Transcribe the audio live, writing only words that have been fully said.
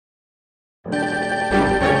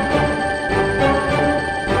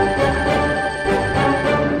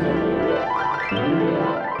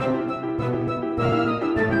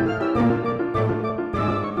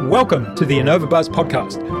Welcome to the InnovaBuzz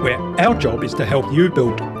podcast, where our job is to help you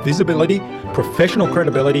build visibility, professional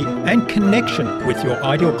credibility, and connection with your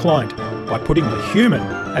ideal client by putting the human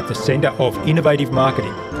at the center of innovative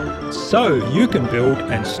marketing, so you can build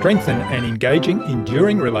and strengthen an engaging,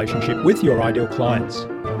 enduring relationship with your ideal clients.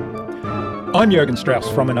 I'm Jürgen Strauss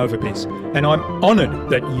from InnovaBiz, and I'm honoured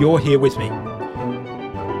that you're here with me.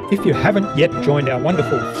 If you haven't yet joined our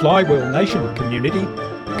wonderful Flywheel Nation community,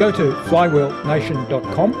 go to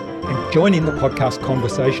flywheelnation.com and join in the podcast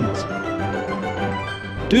conversations.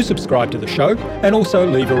 Do subscribe to the show and also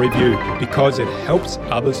leave a review because it helps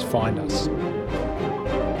others find us.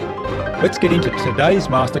 Let's get into today's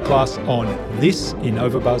masterclass on this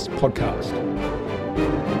InnovaBuzz podcast.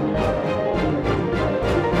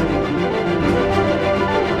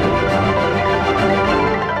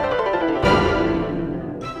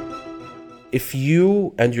 If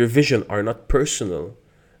you and your vision are not personal,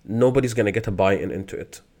 nobody's going to get a buy-in into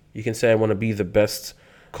it. You can say, I want to be the best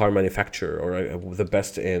car manufacturer or the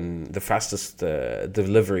best in the fastest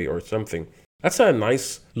delivery or something. That's a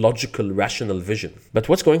nice, logical, rational vision. But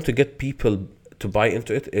what's going to get people to buy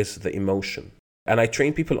into it is the emotion. And I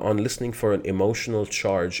train people on listening for an emotional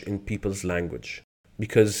charge in people's language,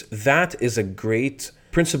 because that is a great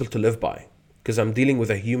principle to live by, because I'm dealing with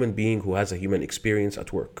a human being who has a human experience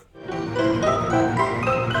at work.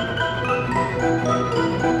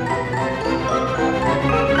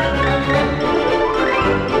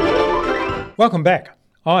 Welcome back.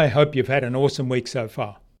 I hope you've had an awesome week so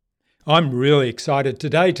far. I'm really excited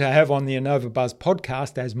today to have on the InnovaBuzz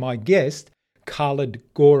podcast as my guest, Khaled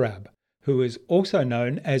Gorab, who is also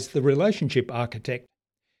known as the Relationship Architect.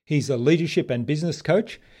 He's a leadership and business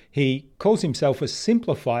coach. He calls himself a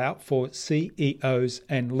simplifier for CEOs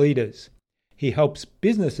and leaders. He helps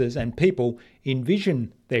businesses and people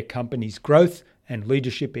envision their company's growth and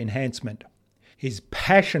leadership enhancement. His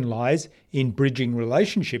passion lies in bridging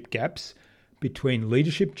relationship gaps between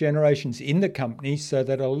leadership generations in the company so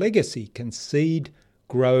that a legacy can seed,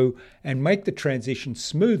 grow, and make the transition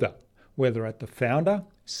smoother, whether at the founder,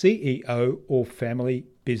 CEO, or family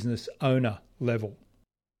business owner level.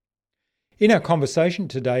 In our conversation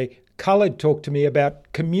today, Khaled talked to me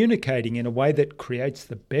about communicating in a way that creates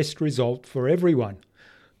the best result for everyone.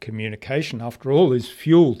 Communication, after all, is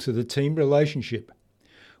fuel to the team relationship.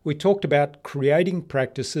 We talked about creating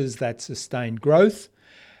practices that sustain growth,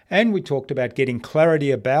 and we talked about getting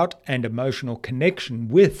clarity about and emotional connection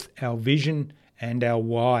with our vision and our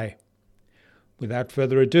why. Without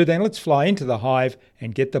further ado, then let's fly into the hive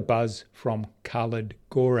and get the buzz from Khaled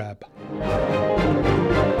Gorab.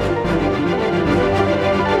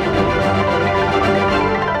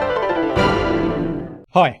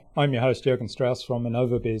 Hi, I'm your host Jürgen Strauss from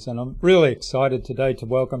InnovaBiz, and I'm really excited today to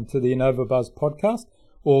welcome to the InnovaBuzz podcast,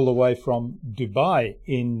 all the way from Dubai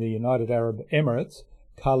in the United Arab Emirates,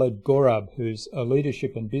 Khaled Gorab, who's a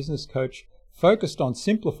leadership and business coach focused on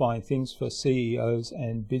simplifying things for CEOs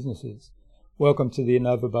and businesses. Welcome to the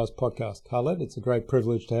InnovaBuzz podcast, Khaled. It's a great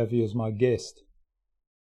privilege to have you as my guest.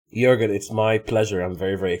 Jürgen, it's my pleasure. I'm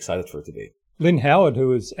very, very excited for today. Lynn Howard, who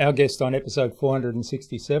was our guest on episode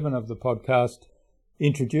 467 of the podcast,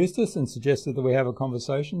 introduced us and suggested that we have a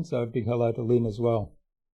conversation. So a big hello to Lynn as well.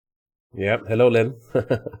 Yeah, hello, Lynn.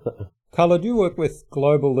 Khaled, you work with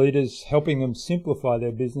global leaders, helping them simplify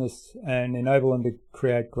their business and enable them to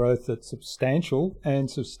create growth that's substantial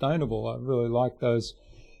and sustainable. I really like those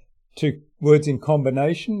two words in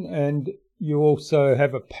combination. And you also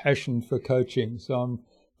have a passion for coaching. So I'm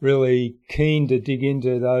really keen to dig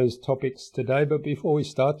into those topics today. But before we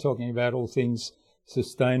start talking about all things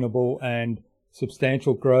sustainable and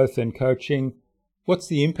substantial growth and coaching, what's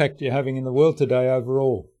the impact you're having in the world today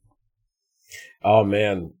overall? Oh,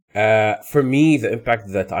 man. For me, the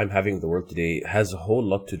impact that I'm having in the world today has a whole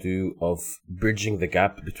lot to do of bridging the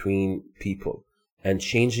gap between people and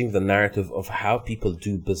changing the narrative of how people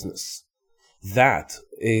do business. That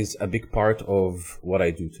is a big part of what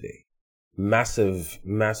I do today. Massive,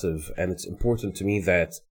 massive. And it's important to me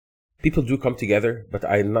that people do come together, but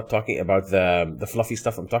I'm not talking about the fluffy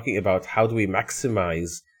stuff. I'm talking about how do we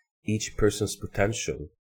maximize each person's potential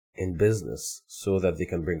in business so that they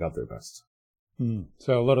can bring out their best.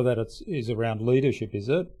 So a lot of that is around leadership, is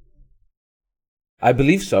it? I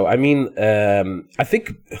believe so. I mean, I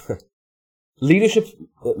think leadership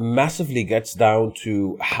massively gets down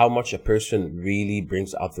to how much a person really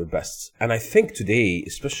brings out their best. And I think today,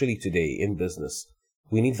 especially today in business,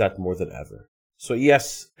 we need that more than ever. So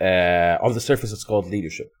yes, on the surface, it's called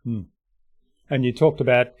leadership. And you talked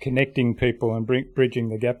about connecting people and bridging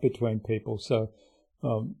the gap between people. So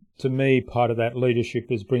to me, part of that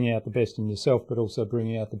leadership is bringing out the best in yourself, but also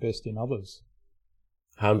bringing out the best in others.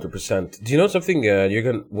 100%. Do you know something,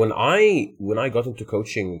 Jürgen? When I got into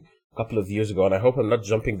coaching a couple of years ago, and I hope I'm not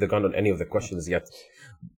jumping the gun on any of the questions yet,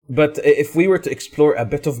 but if we were to explore a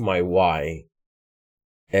bit of my why,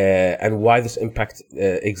 and why this impact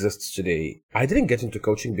exists today, I didn't get into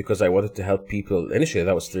coaching because I wanted to help people. Initially,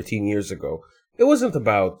 that was 13 years ago. It wasn't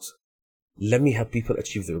about, let me help people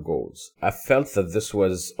achieve their goals. I felt that this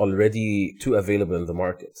was already too available in the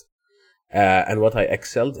market. And what I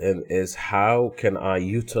excelled in is how can I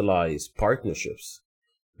utilize partnerships,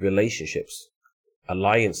 relationships,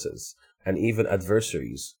 alliances, and even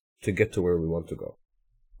adversaries to get to where we want to go.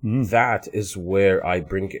 That is where I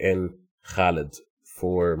bring in Khalid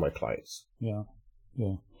for my clients. Yeah.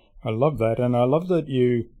 I love that. And I love that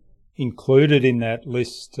you included in that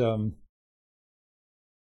list the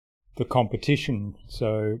competition.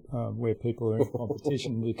 So where people are in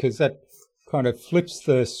competition, because that kind of flips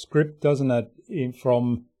the script, doesn't it,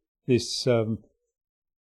 from this,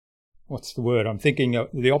 what's the word? I'm thinking of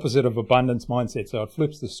the opposite of abundance mindset. So it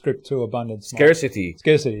flips the script to abundance. Scarcity.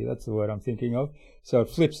 Scarcity, that's the word I'm thinking of. So it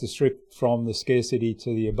flips the script from the scarcity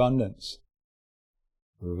to the abundance.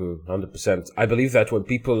 100%. I believe that when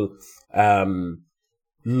people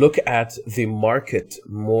look at the market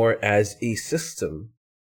more as a system,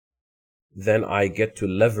 then I get to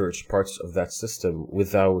leverage parts of that system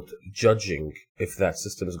without judging if that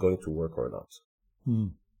system is going to work or not.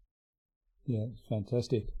 Yeah,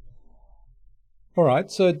 fantastic. All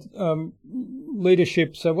right, so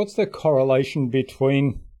leadership. So what's the correlation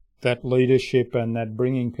between that leadership and that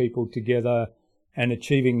bringing people together and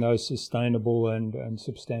achieving those sustainable and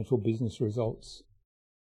substantial business results?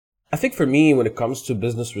 I think for me, when it comes to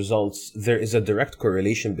business results, there is a direct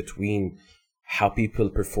correlation between how people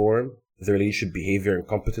perform, their leadership behavior and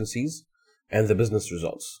competencies, and the business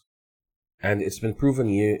results. And it's been proven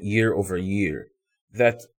year over year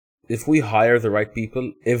that if we hire the right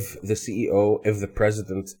people, if the CEO, if the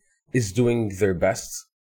president is doing their best,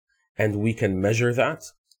 and we can measure that,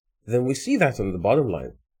 then we see that on the bottom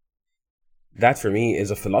line. That for me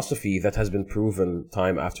is a philosophy that has been proven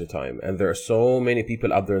time after time. And there are so many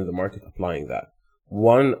people out there in the market applying that.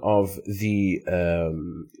 One of the,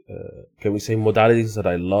 can we say, modalities that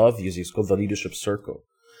I love using is called the Leadership Circle.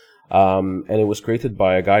 And it was created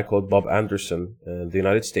by a guy called Bob Anderson in the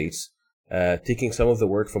United States, taking some of the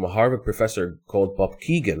work from a Harvard professor called Bob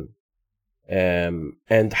Keegan.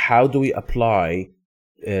 And how do we apply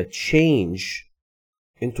change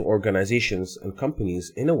into organizations and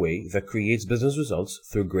companies in a way that creates business results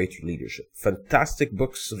through great leadership. Fantastic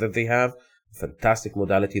books that they have, fantastic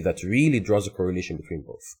modality that really draws a correlation between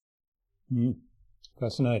both.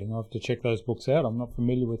 Fascinating. I'll have to check those books out. I'm not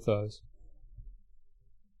familiar with those.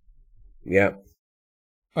 Yeah.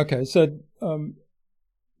 Okay, so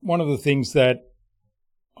one of the things that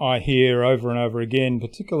I hear over and over again,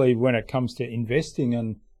 particularly when it comes to investing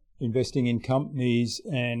in companies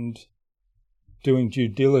and doing due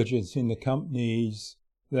diligence in the companies,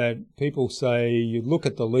 that people say you look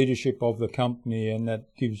at the leadership of the company and that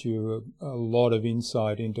gives you a lot of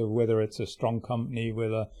insight into whether it's a strong company,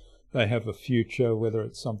 whether they have a future, whether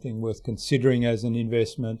it's something worth considering as an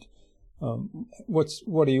investment.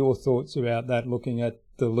 What are your thoughts about that, looking at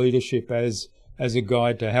the leadership as a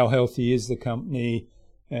guide to how healthy is the company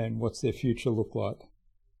and what's their future look like?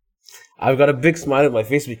 I've got a big smile on my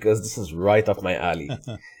face because this is right up my alley.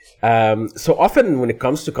 So often when it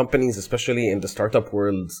comes to companies, especially in the startup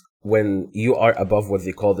world, when you are above what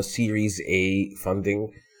they call the Series A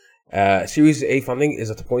funding, Series A funding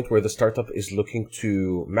is at the point where the startup is looking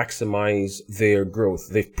to maximize their growth.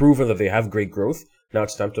 They've proven that they have great growth. Now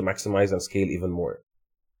it's time to maximize and scale even more.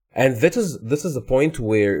 And this is the point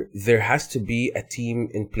where there has to be a team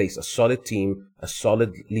in place, a solid team, a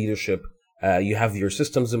solid leadership. You have your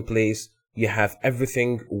systems in place. You have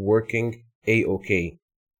everything working A-OK.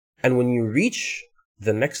 And when you reach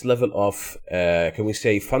the next level of, can we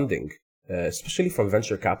say, funding, especially from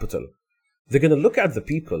venture capital, they're going to look at the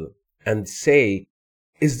people and say,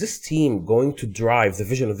 is this team going to drive the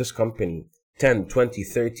vision of this company 10, 20,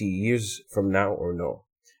 30 years from now or no?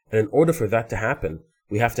 And in order for that to happen,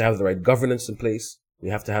 we have to have the right governance in place. We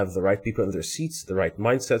have to have the right people in their seats, the right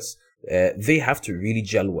mindsets. They have to really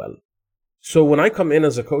gel well. So when I come in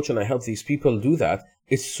as a coach and I help these people do that,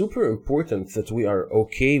 it's super important that we are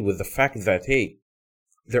okay with the fact that, hey,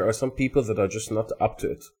 there are some people that are just not up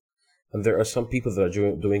to it. And there are some people that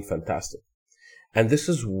are doing fantastic. And this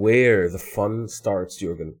is where the fun starts,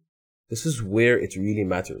 Jürgen. This is where it really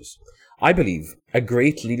matters. I believe a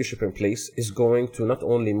great leadership in place is going to not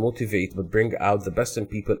only motivate, but bring out the best in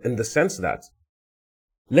people, in the sense that,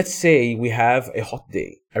 let's say we have a hot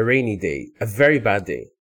day, a rainy day, a very bad day.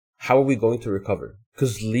 how are we going to recover?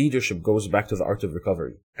 Because leadership goes back to the art of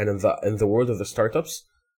recovery. And in the world of the startups,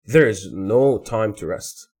 there is no time to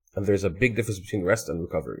rest. And there's a big difference between rest and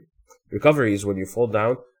recovery. Recovery is when you fall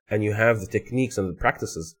down and you have the techniques and the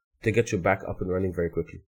practices to get you back up and running very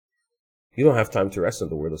quickly. You don't have time to rest in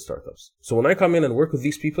the world of startups. So when I come in and work with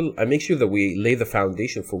these people, I make sure that we lay the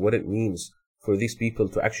foundation for what it means for these people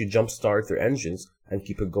to actually jumpstart their engines and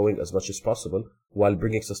keep it going as much as possible while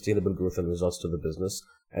bringing sustainable growth and results to the business.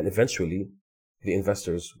 And eventually, the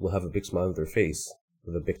investors will have a big smile on their face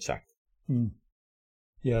with a big check. Mm.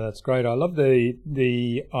 Yeah, that's great. I love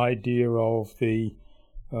the idea of the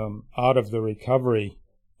art of the recovery.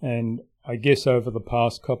 And I guess over the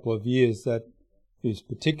past couple of years, that is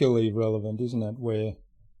particularly relevant, isn't it? Where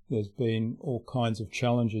there's been all kinds of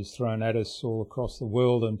challenges thrown at us all across the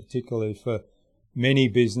world, and particularly for many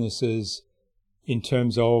businesses in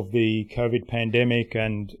terms of the COVID pandemic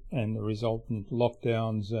and the resultant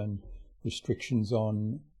lockdowns and restrictions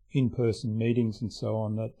on in-person meetings and so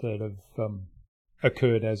on that have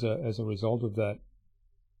occurred as a result of that.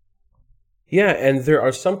 Yeah, and there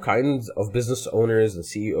are some kinds of business owners and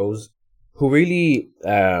CEOs who really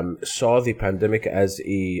saw the pandemic as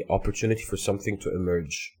a opportunity for something to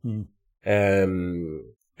emerge.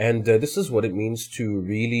 And this is what it means to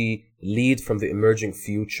really lead from the emerging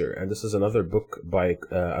future. And this is another book by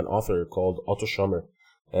an author called Otto Schammer,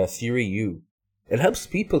 Theory U. It helps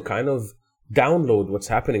people kind of download what's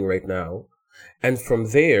happening right now. And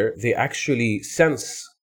from there, they actually sense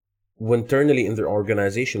internally in their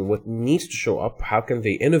organization what needs to show up, how can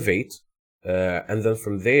they innovate, and then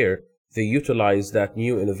from there, they utilize that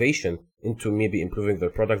new innovation into maybe improving their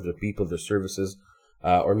product, their people, their services,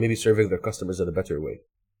 or maybe serving their customers in a better way.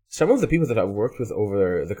 Some of the people that I've worked with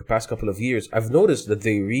over the past couple of years, I've noticed that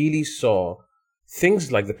they really saw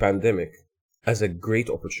things like the pandemic as a great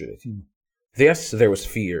opportunity. Yes, there was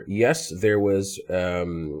fear. Yes, there was,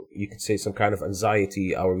 you could say, some kind of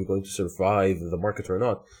anxiety. Are we going to survive the market or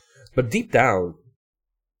not? But deep down,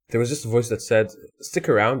 there was this voice that said, stick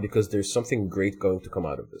around because there's something great going to come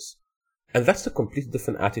out of this. And that's a completely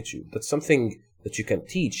different attitude. That's something that you can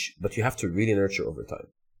teach, but you have to really nurture over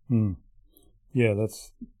time. Yeah,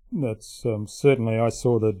 that's certainly, I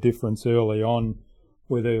saw the difference early on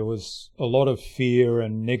where there was a lot of fear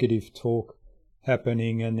and negative talk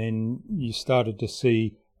happening, and then you started to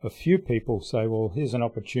see a few people say, well, here's an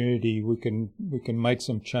opportunity, we can make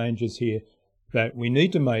some changes here that we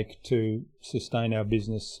need to make to sustain our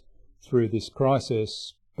business through this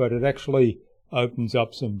crisis, but it actually opens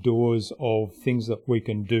up some doors of things that we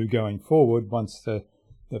can do going forward once the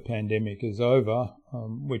pandemic is over,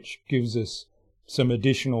 which gives us some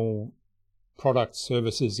additional product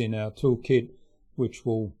services in our toolkit, which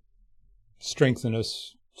will strengthen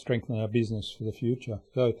our business for the future.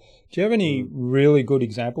 So do you have any really good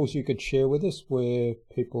examples you could share with us where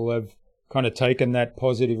people have kind of taken that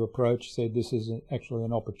positive approach, said this is actually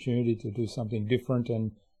an opportunity to do something different,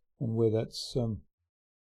 and where that's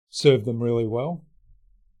served them really well?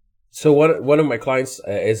 So one of my clients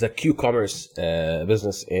is a Q-commerce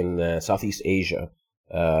business in Southeast Asia.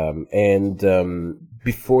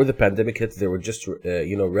 Before the pandemic hit, they were just,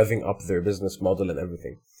 revving up their business model and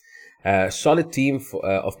everything. Solid team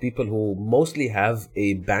of people who mostly have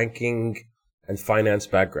a banking and finance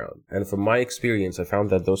background. And from my experience, I found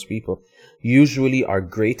that those people usually are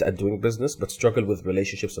great at doing business, but struggle with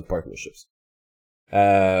relationships and partnerships.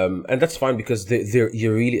 And that's fine because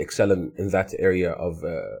you really excel in that area of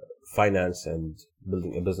finance and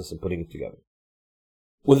building a business and putting it together.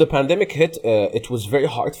 When the pandemic hit, it was very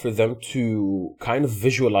hard for them to kind of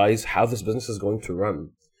visualize how this business is going to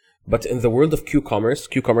run. But in the world of Q-commerce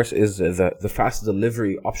is the fast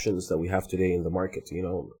delivery options that we have today in the market.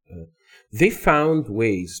 They found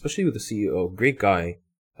ways, especially with the CEO, great guy.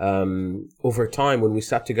 Over time, when we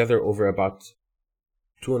sat together over about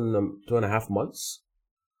two and a half months.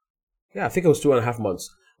 Yeah, I think it was 2.5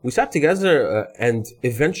 months. We sat together and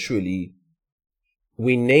eventually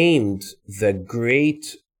we named the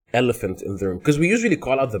great elephant in the room, because we usually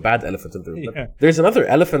call out the bad elephant in the room. Yeah. But there's another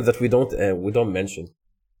elephant that we don't mention.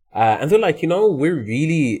 And they're like, we're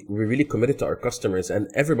really committed to our customers, and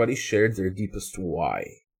everybody shared their deepest why.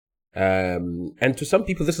 And to some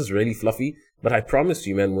people, this is really fluffy, but I promise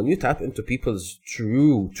you, man, when you tap into people's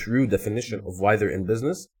true definition of why they're in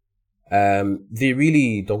business, they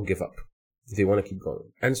really don't give up. They want to keep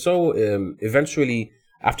going. And so, eventually,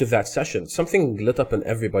 after that session, something lit up in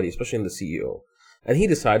everybody, especially in the CEO. And he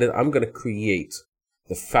decided, I'm going to create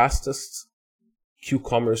the fastest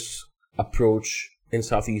Q-commerce approach in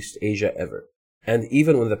Southeast Asia ever. And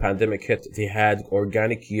even when the pandemic hit, they had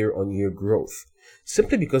organic year-on-year growth.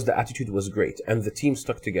 simply because the attitude was great and the team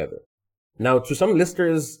stuck together. Now, to some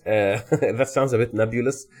listeners, that sounds a bit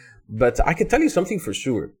nebulous, but I can tell you something for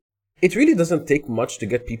sure. It really doesn't take much to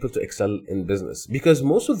get people to excel in business, because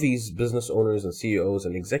most of these business owners and CEOs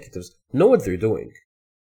and executives know what they're doing.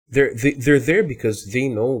 They're there because they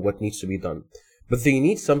know what needs to be done. But they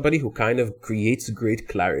need somebody who kind of creates great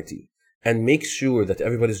clarity and makes sure that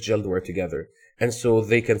everybody's gelled well together. And so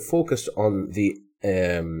they can focus on the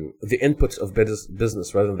inputs of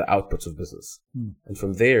business rather than the outputs of business. And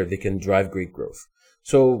from there, they can drive great growth.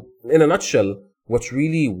 So in a nutshell, what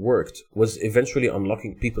really worked was eventually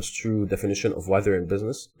unlocking people's true definition of why they're in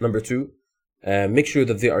business. Number 2, make sure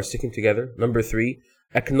that they are sticking together. Number 3,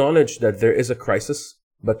 acknowledge that there is a crisis,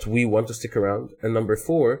 but we want to stick around. And number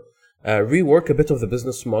 4, rework a bit of the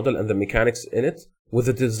business model and the mechanics in it with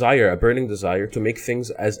a burning desire to make things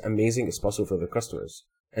as amazing as possible for their customers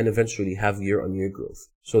and eventually have year-on-year growth.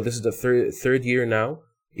 So this is the third year now,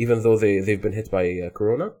 even though they've been hit by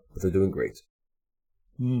Corona, but they're doing great.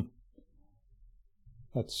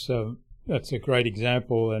 That's a great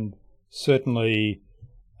example, and certainly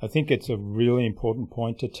I think it's a really important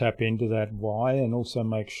point to tap into that why and also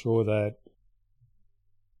make sure that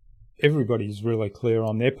everybody's really clear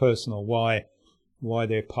on their personal why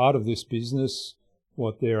they're part of this business,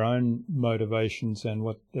 what their own motivations and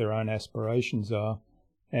what their own aspirations are.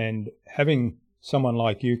 And having someone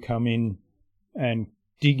like you come in and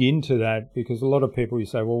dig into that, because a lot of people, you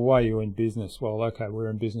say, well, why are you in business? Well, okay, we're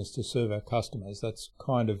in business to serve our customers. That's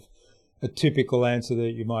kind of a typical answer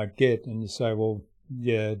that you might get. And you say, well,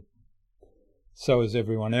 yeah, so is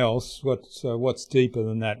everyone else. What's deeper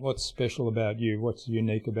than that? What's special about you? What's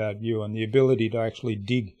unique about you? And the ability to actually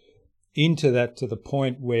dig into that to the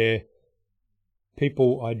point where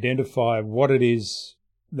people identify what it is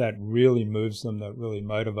that really moves them, that really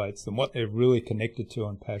motivates them, what they're really connected to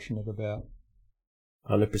and passionate about.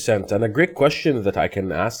 100%. And a great question that I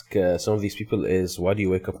can ask some of these people is, why do you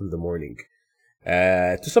wake up in the morning?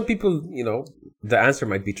 To some people, the answer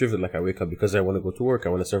might be trivial, like I wake up because I want to go to work, I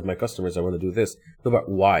want to serve my customers, I want to do this. No, but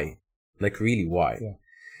why? Like really, why?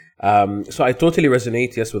 Yeah. So I totally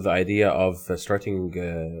resonate, yes, with the idea of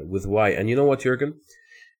starting with why. And you know what, Jürgen?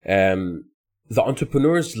 The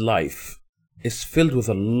entrepreneur's life is filled with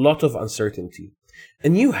a lot of uncertainty.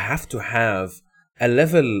 And you have to have a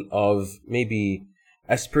level of maybe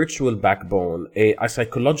a spiritual backbone, a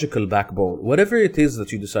psychological backbone, whatever it is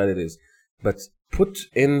that you decide it is. But put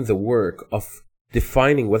in the work of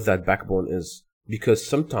defining what that backbone is, because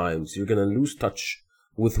sometimes you're going to lose touch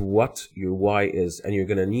with what your why is, and you're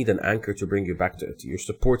going to need an anchor to bring you back to it, your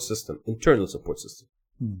support system, internal support system.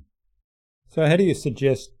 So how do you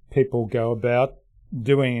suggest people go about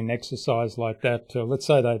doing an exercise like that? Let's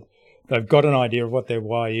say they've got an idea of what their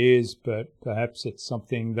why is, but perhaps it's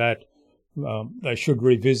something that they should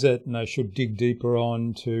revisit and they should dig deeper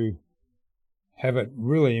on to have it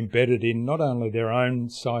really embedded in not only their own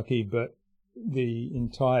psyche, but the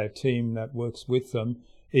entire team that works with them,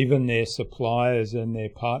 even their suppliers and their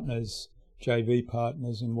partners, JV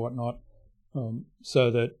partners and whatnot, so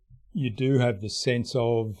that you do have the sense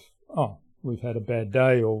of, we've had a bad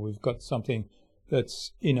day or we've got something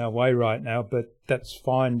that's in our way right now, but that's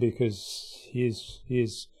fine because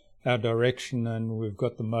here's our direction and we've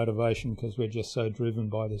got the motivation because we're just so driven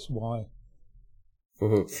by this why.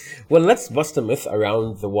 Mm-hmm. Well, let's bust a myth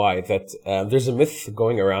around the why. That there's a myth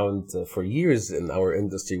going around for years in our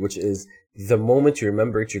industry, which is the moment you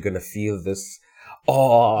remember it, you're going to feel this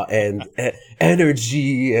awe and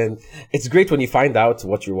energy. And it's great when you find out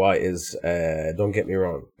what your why is, don't get me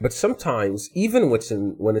wrong. But sometimes, even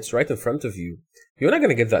when it's right in front of you, you're not going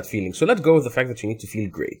to get that feeling. So let go of the fact that you need to feel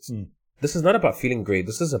great. This is not about feeling great.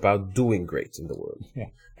 This is about doing great in the world. Yeah.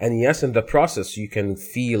 And yes, in the process, you can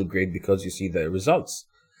feel great because you see the results.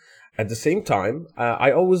 At the same time,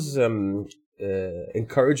 I always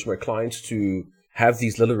encourage my clients to have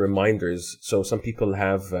these little reminders. So some people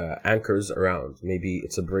have anchors around. Maybe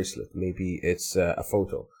it's a bracelet. Maybe it's a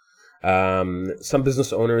photo. Some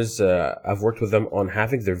business owners, I've worked with them on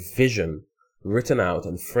having their vision written out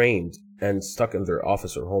and framed and stuck in their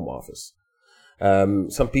office or home office.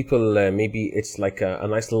 Some people, maybe it's like a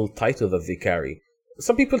nice little title that they carry.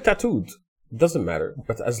 Some people tattooed. Doesn't matter.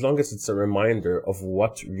 But as long as it's a reminder of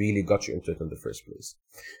what really got you into it in the first place.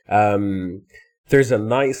 There's a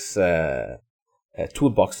nice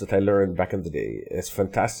toolbox that I learned back in the day. It's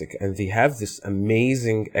fantastic. And they have this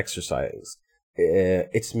amazing exercise.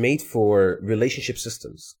 It's made for relationship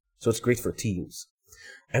systems. So it's great for teams.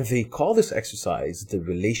 And they call this exercise the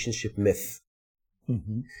relationship myth.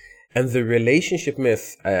 Mm-hmm. And the relationship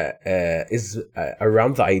myth is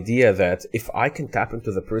around the idea that if I can tap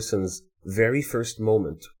into the person's very first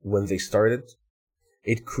moment when they started,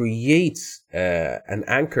 it creates an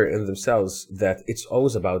anchor in themselves that it's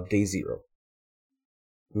always about day zero.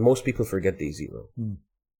 Most people forget day zero. Mm.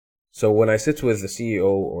 So when I sit with a CEO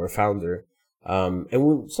or a founder,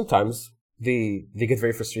 sometimes they get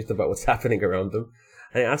very frustrated about what's happening around them,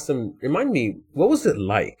 and I ask them, remind me, what was it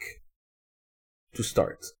like to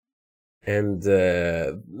start? And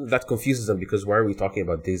that confuses them, because why are we talking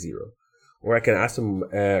about day zero? Or I can ask them,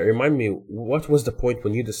 remind me, what was the point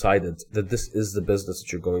when you decided that this is the business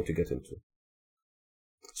that you're going to get into?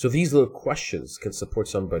 So these little questions can support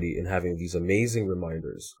somebody in having these amazing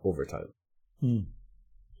reminders over time. Mm.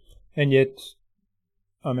 And yet,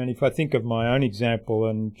 I mean, if I think of my own example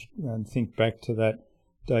and think back to that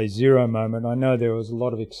day zero moment, I know there was a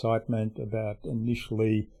lot of excitement about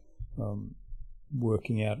initially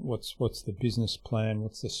working out what's the business plan,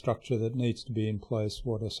 what's the structure that needs to be in place,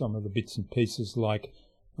 what are some of the bits and pieces like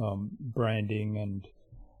branding and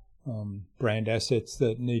brand assets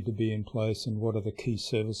that need to be in place, and what are the key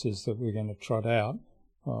services that we're going to trot out.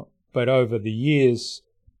 But over the years,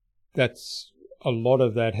 a lot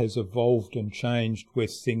of that has evolved and changed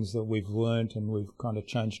with things that we've learned, and we've kind of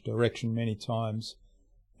changed direction many times.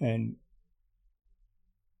 And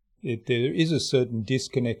there is a certain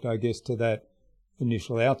disconnect, I guess, to that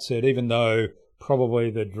initial outset, even though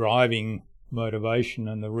probably the driving motivation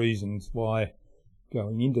and the reasons why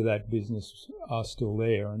going into that business are still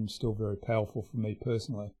there and still very powerful for me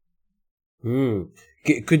personally.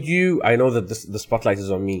 Could you, I know that the spotlight is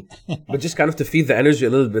on me, but just kind of to feed the energy a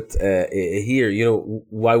little bit here,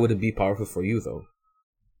 why would it be powerful for you though?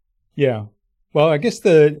 Yeah. Well, I guess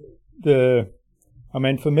for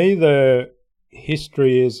me, the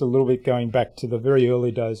history is a little bit going back to the very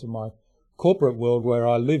early days of my corporate world, where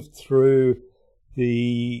I lived through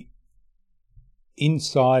the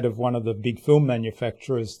inside of one of the big film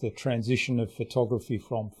manufacturers, the transition of photography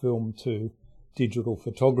from film to digital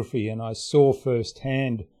photography, and I saw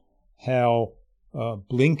firsthand how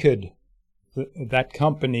blinkered that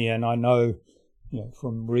company, and I know,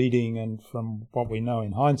 from reading and from what we know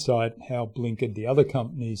in hindsight, how blinkered the other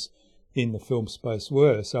companies in the film space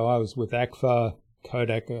were. So I was with Agfa,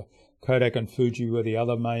 Kodak and Fuji were the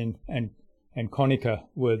other main, and Konica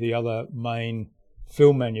were the other main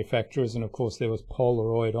film manufacturers, and of course there was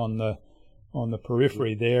Polaroid on the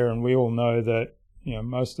periphery there, and we all know that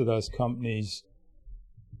most of those companies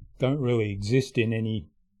don't really exist in any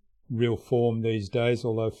real form these days,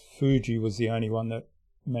 although Fuji was the only one that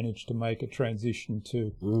managed to make a transition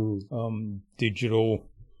to digital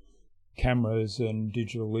cameras and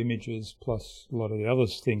digital images, plus a lot of the other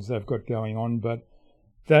things they've got going on. But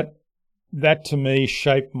that to me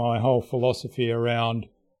shaped my whole philosophy around,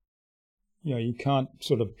 you can't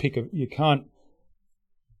sort of you can't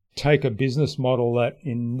take a business model that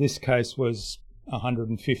in this case was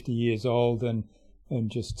 150 years old and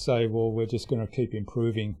just say, well, we're just going to keep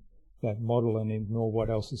improving that model and ignore what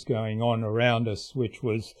else is going on around us, which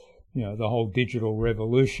was, the whole digital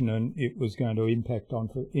revolution, and it was going to impact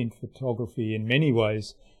in photography in many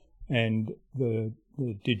ways. And the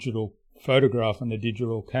digital photograph and the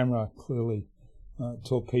digital camera clearly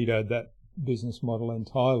torpedoed that business model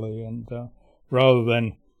entirely. And rather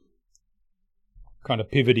than kind of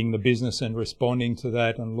pivoting the business and responding to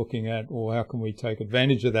that and looking at, well, how can we take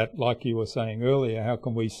advantage of that? Like you were saying earlier, how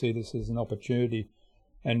can we see this as an opportunity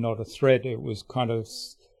and not a threat? It was kind of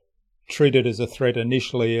treated as a threat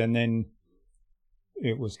initially, and then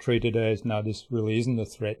it was treated as, no, this really isn't a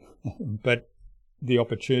threat. But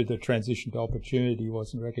the transition to opportunity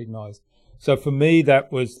wasn't recognized. So for me, that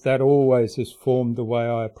always has formed the way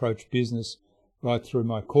I approach business right through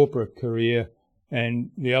my corporate career.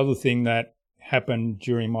 And the other thing that happened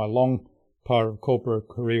during my long part of corporate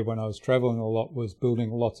career when I was traveling a lot was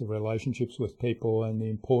building lots of relationships with people, and the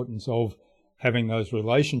importance of having those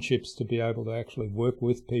relationships to be able to actually work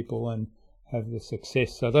with people and have the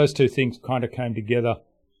success. So those two things kind of came together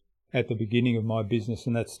at the beginning of my business,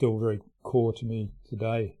 and that's still very core to me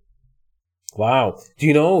today. Wow. Do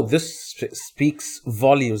you know, this speaks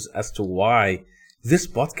volumes as to why this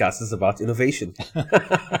podcast is about innovation.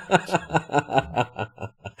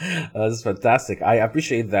 This is fantastic. I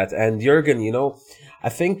appreciate that. And Jürgen, I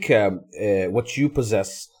think what you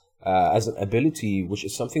possess as an ability, which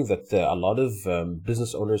is something that a lot of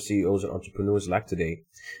business owners, CEOs, and entrepreneurs lack today,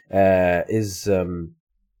 is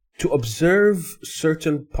to observe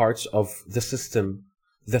certain parts of the system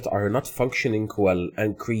that are not functioning well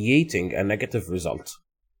and creating a negative result.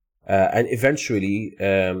 and eventually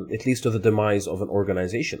it leads to the demise of an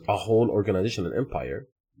organization. A whole organization, an empire,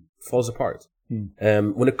 falls apart.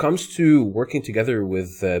 When it comes to working together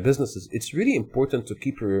with businesses, it's really important to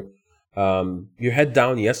keep your head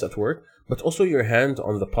down, yes, at work, but also your hand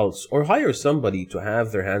on the pulse, or hire somebody to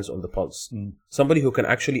have their hands on the pulse. Somebody who can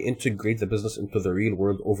actually integrate the business into the real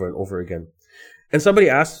world over and over again. And somebody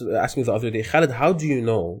asked me the other day, Khaled, how do you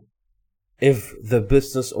know if the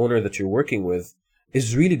business owner that you're working with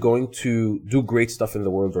is really going to do great stuff in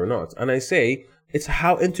the world or not? And I say, it's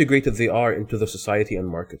how integrated they are into the society and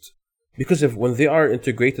market. Because when they are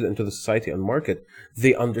integrated into the society and market,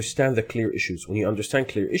 they understand the clear issues. When you understand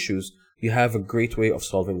clear issues, you have a great way of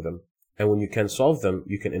solving them. And when you can solve them,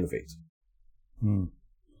 you can innovate.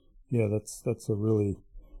 Yeah, that's a really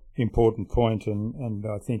important point. And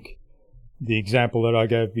I think the example that I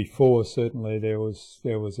gave before, certainly there was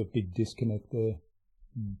a big disconnect there.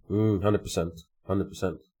 100%.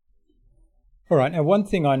 100%. All right. Now, one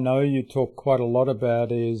thing I know you talk quite a lot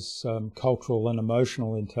about is cultural and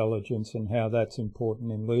emotional intelligence and how that's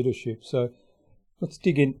important in leadership. So let's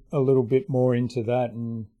dig in a little bit more into that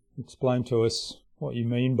and explain to us what you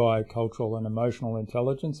mean by cultural and emotional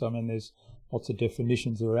intelligence. I mean, there's lots of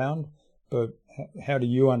definitions around, but how do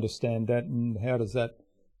you understand that, and how does that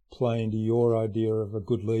play into your idea of a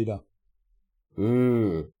good leader?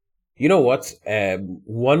 You know what?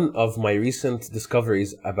 One of my recent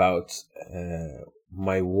discoveries about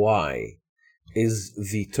my why is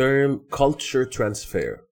the term culture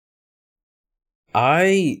transfer.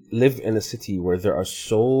 I live in a city where there are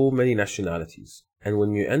so many nationalities, and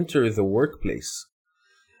when you enter the workplace,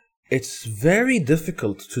 it's very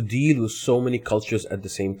difficult to deal with so many cultures at the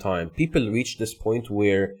same time. People reach this point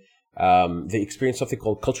where they experience something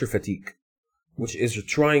called culture fatigue, which is you're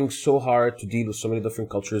trying so hard to deal with so many different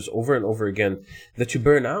cultures over and over again that you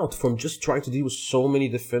burn out from just trying to deal with so many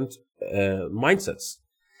different mindsets.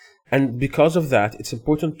 And because of that, it's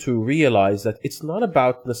important to realize that it's not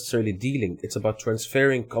about necessarily dealing, it's about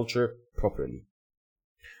transferring culture properly.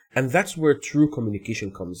 And that's where true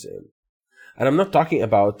communication comes in. And I'm not talking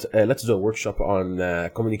about, let's do a workshop on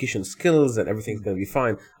communication skills and everything's going to be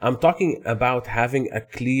fine. I'm talking about having a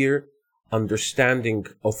clear understanding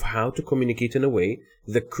of how to communicate in a way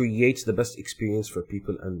that creates the best experience for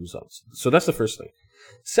people and results. So that's the first thing.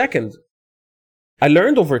 Second, I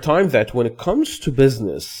learned over time that when it comes to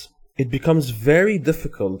business, it becomes very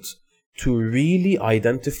difficult to really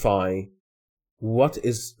identify what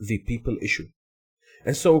is the people issue.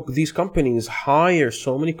 And so these companies hire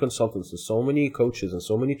so many consultants and so many coaches and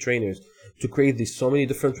so many trainers to create these so many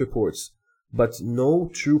different reports, but no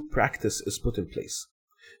true practice is put in place.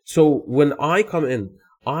 So when I come in,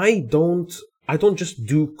 I don't just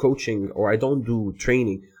do coaching or I don't do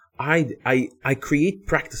training. I create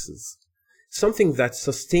practices, something that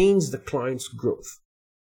sustains the client's growth.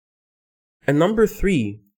 And number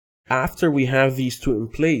 3, after we have these two in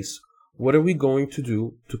place, what are we going to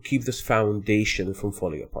do to keep this foundation from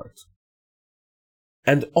falling apart?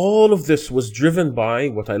 And all of this was driven by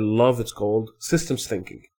what I love, it's called systems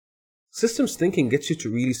thinking. Systems thinking gets you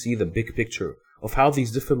to really see the big picture of how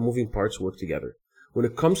these different moving parts work together. When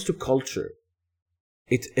it comes to culture,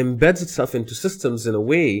 it embeds itself into systems in a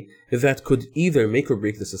way that could either make or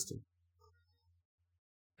break the system.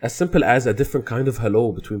 As simple as a different kind of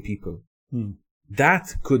hello between people.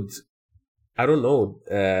 That could, I don't know,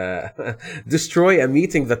 destroy a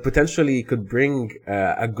meeting that potentially could bring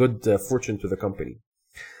a good fortune to the company.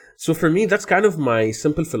 So for me, that's kind of my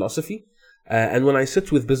simple philosophy. And when I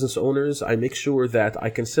sit with business owners, I make sure that I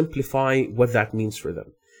can simplify what that means for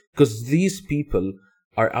them. Because these people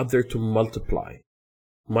are out there to multiply.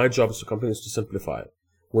 My job as a company is to simplify.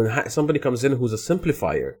 When somebody comes in who's a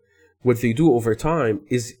simplifier, what they do over time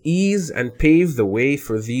is ease and pave the way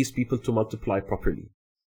for these people to multiply properly.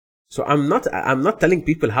 So I'm not telling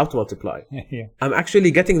people how to multiply. Yeah. I'm actually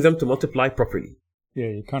getting them to multiply properly. Yeah,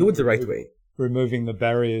 you can't do it the right way. Removing the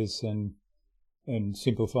barriers and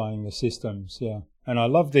simplifying the systems. Yeah. And I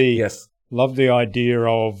love the idea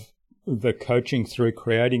of the coaching through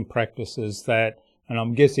creating practices that, and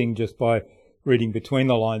I'm guessing just by reading between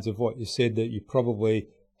the lines of what you said, that you probably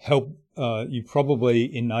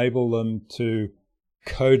enable them to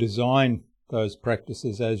co-design those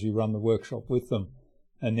practices as you run the workshop with them.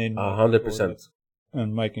 And then 100%.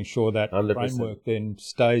 And making sure that 100%. framework then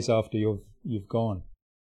stays after you've gone.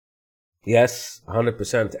 Yes,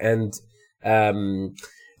 100%. And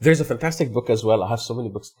there's a fantastic book as well. I have so many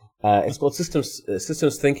books. It's called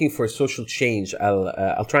Systems Thinking for Social Change.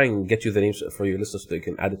 I'll try and get you the names for your listeners so you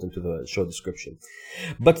can add it into the show description.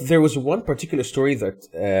 But there was one particular story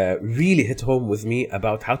that really hit home with me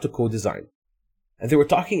about how to co-design. And they were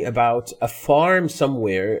talking about a farm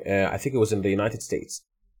somewhere, I think it was in the United States.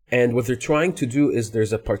 And what they're trying to do is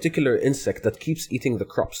there's a particular insect that keeps eating the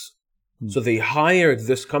crops. So they hired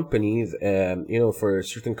this company, for a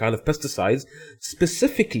certain kind of pesticides,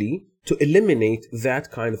 specifically to eliminate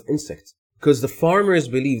that kind of insect. Because the farmers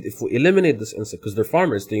believed if we eliminate this insect, because they're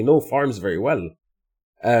farmers, they know farms very well,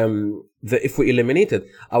 that if we eliminate it,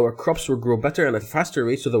 our crops will grow better and at a faster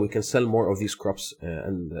rate so that we can sell more of these crops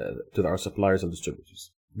to our suppliers and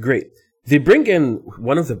distributors. Great. They bring in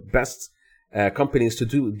one of the best companies to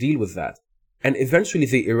deal with that. And eventually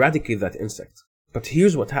they eradicate that insect. But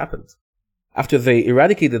here's what happened. After they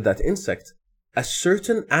eradicated that insect, a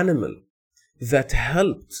certain animal that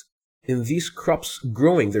helped in these crops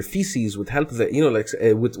growing, their feces would help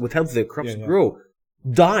would help the crops grow,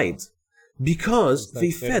 died because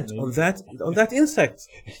they fed on that insect.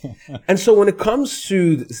 And so when it comes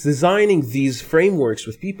to designing these frameworks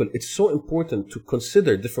with people, it's so important to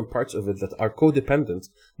consider different parts of it that are codependent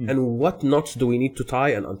and what knots do we need to tie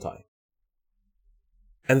and untie.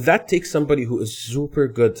 And that takes somebody who is super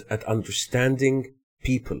good at understanding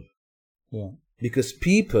people. Yeah. Because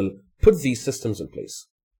people put these systems in place.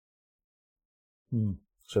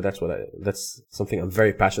 So that's something I'm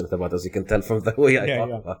very passionate about, as you can tell from the way I talk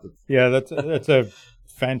about it. Yeah, that's a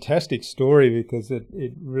fantastic story, because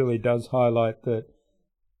it really does highlight that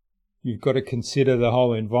you've got to consider the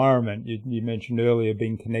whole environment. You mentioned earlier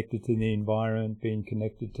being connected to the environment, being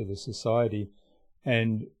connected to the society,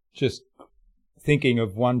 and just thinking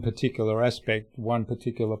of one particular aspect, one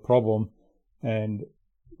particular problem, and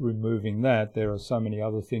removing that. There are so many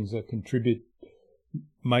other things that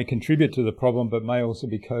may contribute to the problem, but may also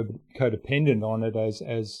be codependent on it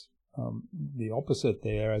as the opposite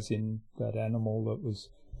there, as in that animal that was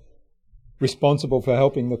responsible for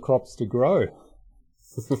helping the crops to grow.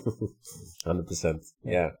 100%.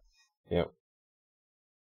 Yeah.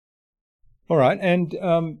 All right.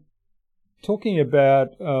 And talking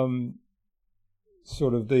about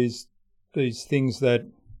sort of these things that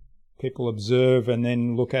people observe and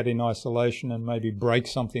then look at in isolation and maybe break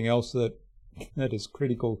something else that is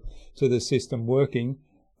critical to the system working.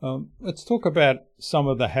 Let's talk about some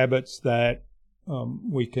of the habits that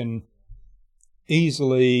we can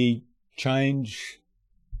easily change,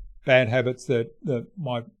 bad habits that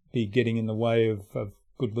might be getting in the way of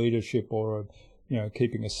good leadership or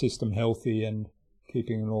keeping a system healthy and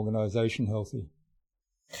keeping an organization healthy.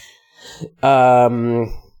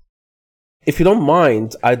 If you don't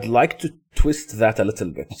mind, I'd like to twist that a little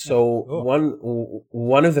bit. So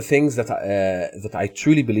one of the things that I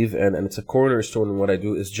truly believe in, and it's a cornerstone in what I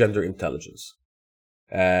do, is gender intelligence.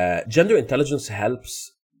 Gender intelligence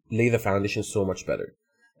helps lay the foundation so much better.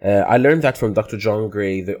 I learned that from Dr. John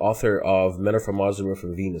Gray, the author of Men Are From Mars, Women Are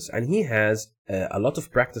From Venus, and he has a lot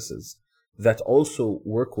of practices that also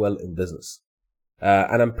work well in business.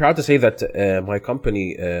 And I'm proud to say that my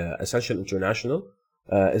company, Essential International,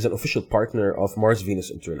 is an official partner of Mars Venus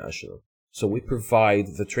International. So we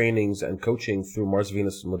provide the trainings and coaching through Mars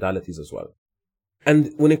Venus modalities as well.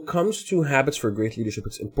 And when it comes to habits for great leadership,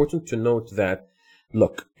 it's important to note that,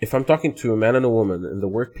 look, if I'm talking to a man and a woman in the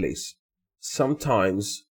workplace,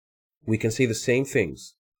 sometimes we can say the same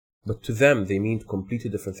things, but to them, they mean completely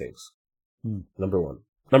different things. Number one.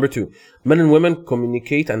 Number two, men and women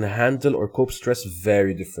communicate and handle or cope stress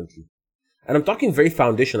very differently. And I'm talking very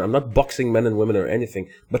foundational. I'm not boxing men and women or anything,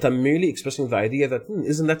 but I'm merely expressing the idea that,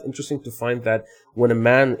 isn't that interesting to find that when a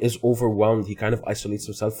man is overwhelmed, he kind of isolates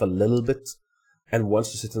himself a little bit and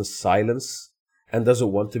wants to sit in silence and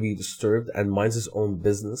doesn't want to be disturbed and minds his own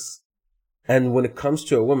business. And when it comes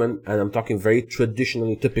to a woman, and I'm talking very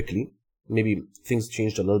traditionally, typically, maybe things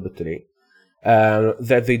changed a little bit today,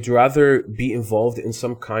 that they'd rather be involved in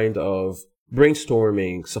some kind of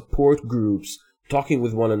brainstorming, support groups, talking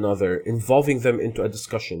with one another, involving them into a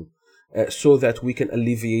discussion, so that we can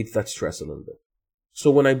alleviate that stress a little bit.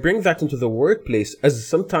 So when I bring that into the workplace, as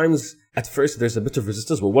sometimes at first there's a bit of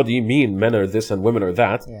resistance, well, what do you mean men are this and women are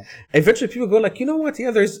that? Yeah. Eventually people go like, you know what?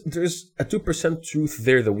 Yeah, there's a 2% truth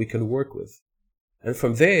there that we can work with. And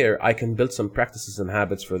from there, I can build some practices and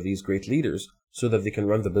habits for these great leaders so that they can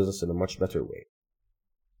run the business in a much better way.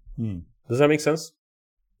 Does that make sense?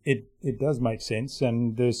 It does make sense.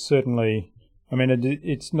 And there's certainly,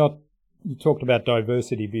 it's not, you talked about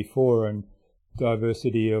diversity before, and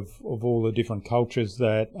diversity of all the different cultures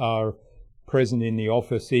that are present in the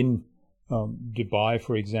office in Dubai,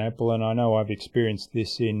 for example. And I know I've experienced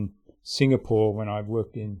this in Singapore. When I've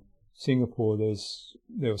worked in Singapore,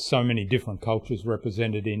 there were so many different cultures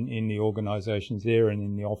represented in the organizations there and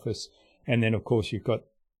in the office. And then, of course, you've got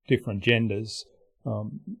different genders,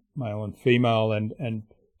 male and female, and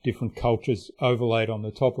different cultures overlaid on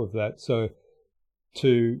the top of that. So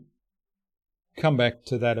to come back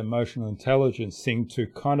to that emotional intelligence thing, to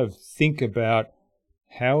kind of think about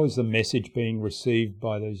how is the message being received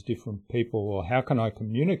by these different people, or how can I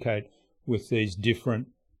communicate with these different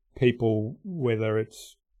people, whether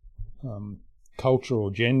it's culture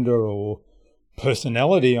or gender or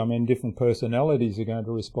personality. I mean, different personalities are going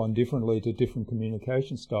to respond differently to different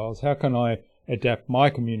communication styles. How can I adapt my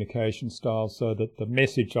communication style so that the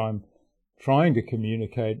message I'm trying to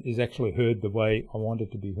communicate is actually heard the way I want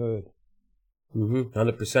it to be heard?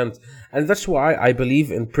 100%. And that's why I believe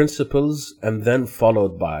in principles and then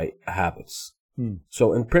followed by habits.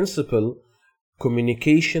 So in principle,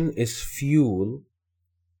 communication is fuel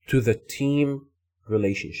to the team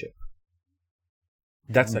relationship.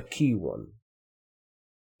 That's a key one.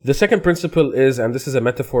 The second principle is, and this is a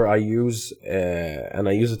metaphor I use, and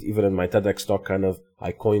I use it even in my TEDx talk, kind of,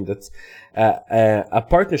 I coined it. A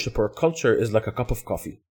partnership or a culture is like a cup of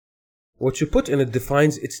coffee. What you put in it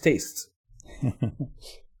defines its taste.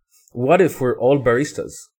 What if we're all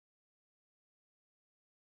baristas?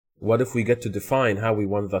 What if we get to define how we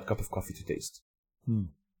want that cup of coffee to taste?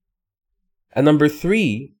 And number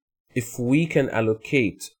 3, if we can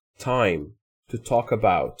allocate time to talk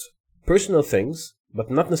about personal things, but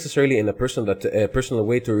not necessarily in a personal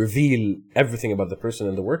way to reveal everything about the person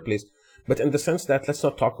in the workplace, but in the sense that let's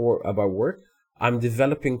not talk about work. I'm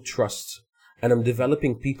developing trust, and I'm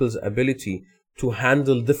developing people's ability to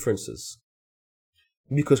handle differences.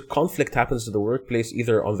 Because conflict happens in the workplace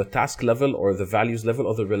either on the task level or the values level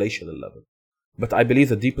or the relational level. But I believe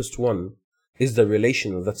the deepest one is the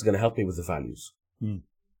relational that's going to help me with the values.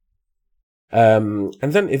 And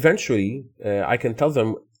then eventually I can tell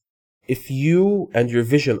them, if you and your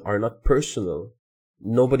vision are not personal,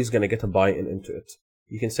 nobody's going to get a buy-in into it.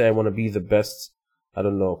 You can say, I want to be the best, I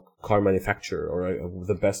don't know, car manufacturer, or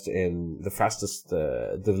the best in the fastest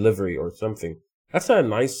delivery or something. That's a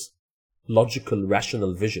nice, logical,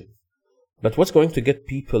 rational vision. But what's going to get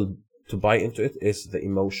people to buy into it is the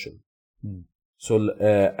emotion. So,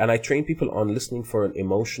 and I train people on listening for an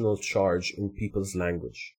emotional charge in people's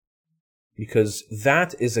language. Because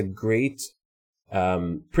that is a great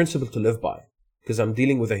principle to live by. Because I'm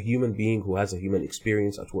dealing with a human being who has a human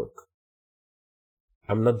experience at work.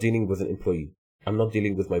 I'm not dealing with an employee. I'm not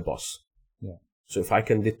dealing with my boss. So if I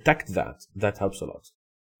can detect that, that helps a lot.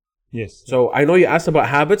 Yes. So I know you asked about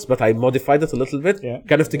habits, but I modified it a little bit,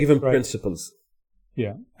 kind of to give them principles.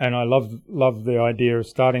 Yeah, and I love the idea of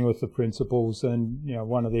starting with the principles, and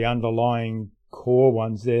one of the underlying core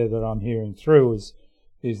ones there that I'm hearing through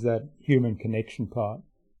is that human connection part,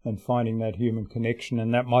 and finding that human connection,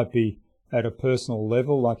 and that might be at a personal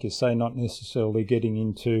level, like you say, not necessarily getting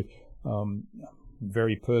into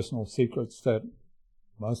very personal secrets that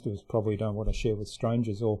most of us probably don't want to share with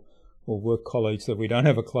strangers or work colleagues that we don't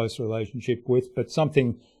have a close relationship with, but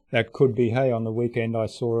something that could be, hey, on the weekend I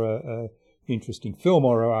saw a interesting film,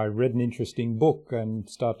 or I read an interesting book, and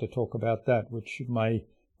start to talk about that, which may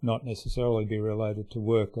not necessarily be related to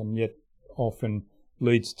work, and yet often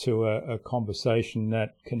leads to a conversation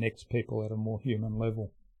that connects people at a more human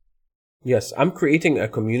level. Yes, I'm creating a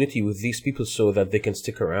community with these people so that they can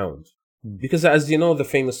stick around. Because as you know, the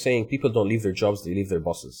famous saying, people don't leave their jobs, they leave their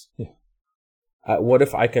bosses. What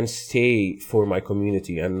if I can stay for my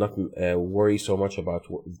community and not worry so much about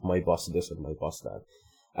my boss this and my boss that?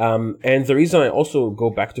 And the reason I also go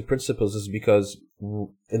back to principles is because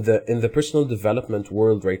in the personal development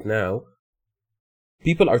world right now,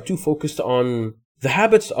 people are too focused on the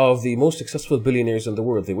habits of the most successful billionaires in the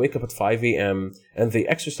world. They wake up at 5 a.m. and they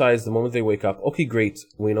exercise the moment they wake up. Okay, great.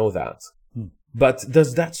 We know that. But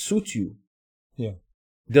does that suit you?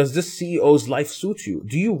 Does this CEO's life suit you?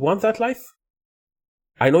 Do you want that life?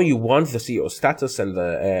 I know you want the CEO status and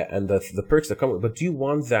the perks that come with it, but do you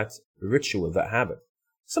want that ritual, that habit?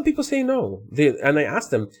 Some people say no. And I ask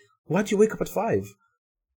them, why do you wake up at 5?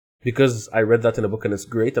 Because I read that in a book and it's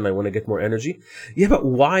great and I want to get more energy. Yeah, but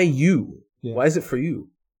why you? Why is it for you?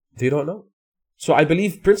 They don't know. So I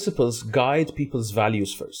believe principles guide people's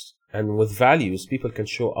values first. And with values, people can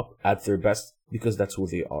show up at their best because that's who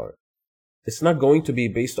they are. It's not going to be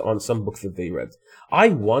based on some book that they read. I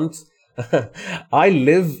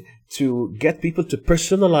live to get people to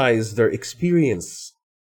personalize their experience,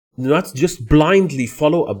 not just blindly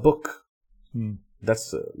follow a book.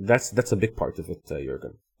 That's a big part of it,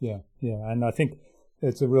 Jürgen. Yeah, and I think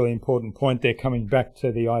it's a really important point there, coming back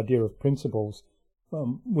to the idea of principles.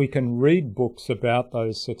 We can read books about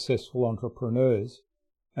those successful entrepreneurs,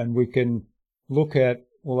 and we can look at,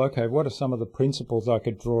 well, okay, what are some of the principles I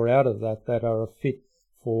could draw out of that are a fit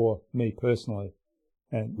for me personally?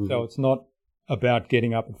 And so it's not about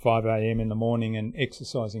getting up at 5 a.m. in the morning and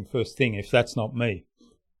exercising first thing, if that's not me.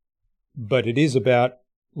 But it is about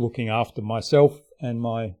looking after myself and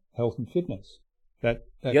my health and fitness. That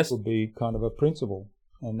Yes. would be kind of a principle,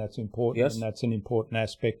 and that's important. Yes. And that's an important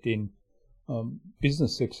aspect in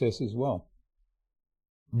business success as well.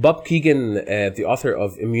 Bob Keegan, the author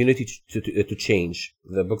of Immunity to Change,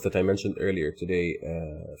 the book that I mentioned earlier today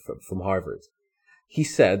from Harvard, he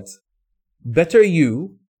said, better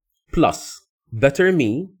you plus better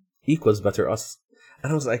me equals better us.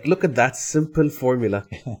 And I was like, look at that simple formula.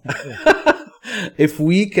 If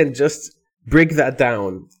we can just break that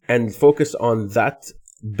down and focus on that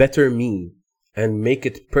better me and make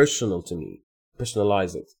it personal to me,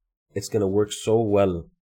 personalize it, it's going to work so well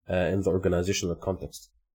in the organizational context.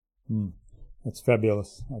 That's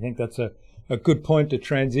fabulous. I think that's a good point to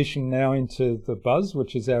transition now into the buzz,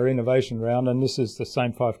 which is our innovation round. And this is the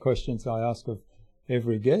same 5 questions I ask of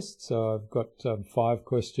every guest. So I've got 5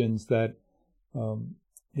 questions that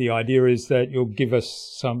the idea is that you'll give us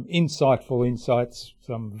some insightful insights,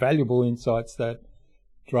 some valuable insights that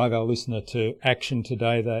drive our listener to action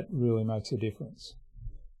today that really makes a difference.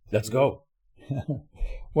 Let's go.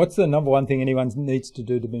 What's the number one thing anyone needs to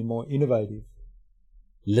do to be more innovative?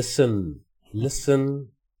 Listen,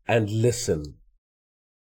 and listen.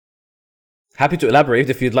 Happy to elaborate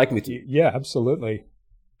if you'd like me to. Yeah, absolutely.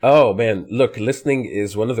 Oh, man. Look, listening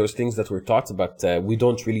is one of those things that we're taught, but we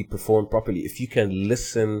don't really perform properly. If you can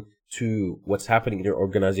listen to what's happening in your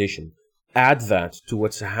organization, add that to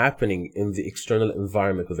what's happening in the external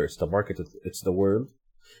environment, whether it's the market, it's the world,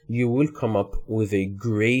 you will come up with a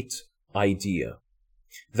great idea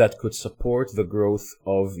that could support the growth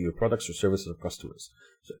of your products or services or customers.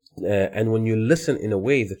 And when you listen in a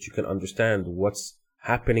way that you can understand what's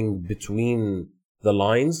happening between the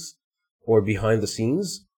lines or behind the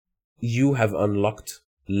scenes, you have unlocked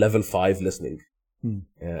level 5 listening.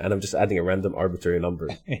 And I'm just adding a random arbitrary number.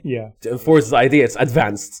 Yeah. To enforce the idea, it's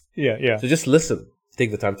advanced. Yeah. So just listen.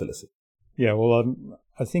 Take the time to listen. Yeah, well,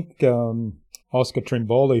 I think Oscar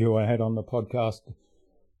Trimboli, who I had on the podcast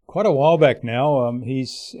quite a while back now,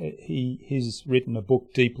 he's written a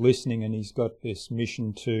book, Deep Listening, and he's got this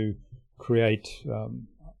mission to create, I'm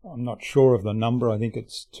not sure of the number, I think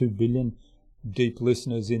it's 2 billion deep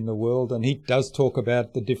listeners in the world, and he does talk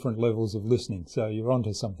about the different levels of listening, so you're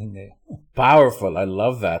onto something there. Powerful. I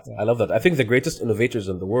love that. Yeah. I love that. I think the greatest innovators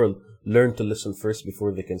in the world learn to listen first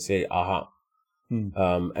before they can say, aha.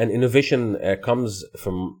 And innovation comes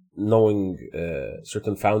from knowing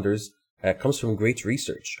certain founders, comes from great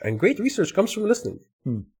research. And great research comes from listening.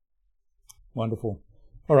 Wonderful.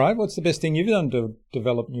 All right, what's the best thing you've done to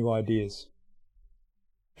develop new ideas?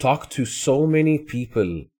 Talk to so many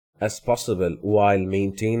people as possible while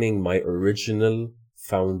maintaining my original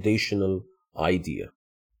foundational idea.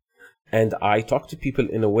 And I talk to people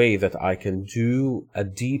in a way that I can do a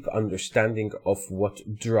deep understanding of what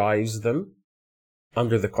drives them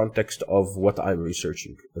under the context of what I'm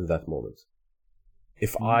researching in that moment.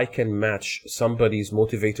 If I can match somebody's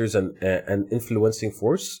motivators and influencing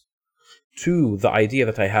force to the idea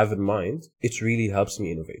that I have in mind, it really helps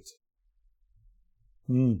me innovate.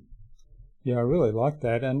 Yeah, I really like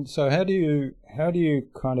that. And so how do you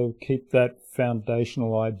kind of keep that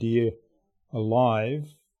foundational idea alive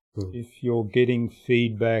if you're getting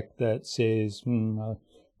feedback that says, I'm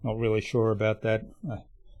not really sure about that,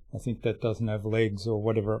 I think that doesn't have legs, or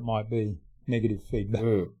whatever it might be, negative feedback?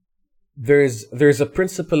 There's a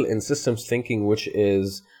principle in systems thinking, which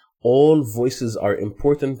is all voices are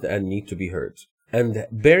important and need to be heard. And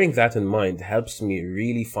bearing that in mind helps me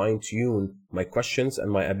really fine-tune my questions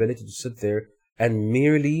and my ability to sit there and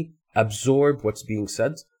merely absorb what's being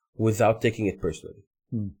said without taking it personally.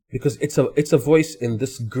 Because it's a voice in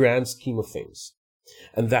this grand scheme of things.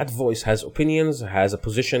 And that voice has opinions, has a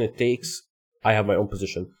position it takes. I have my own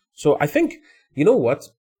position. So I think, you know what?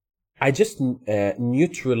 I just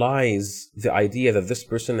neutralize the idea that this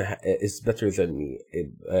person is better than me,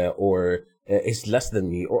 or is less than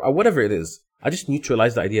me, or whatever it is. I just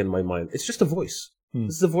neutralize the idea in my mind. It's just a voice.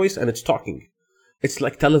 It's a voice and it's talking. It's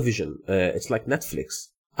like television. It's like Netflix.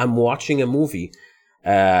 I'm watching a movie.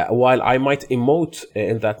 While I might emote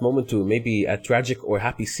in that moment to maybe a tragic or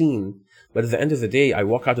happy scene, but at the end of the day, I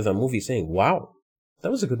walk out of that movie saying, wow,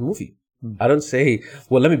 that was a good movie. I don't say,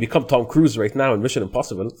 well, let me become Tom Cruise right now in Mission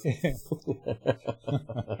Impossible.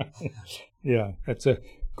 Yeah, that's a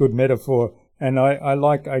good metaphor. And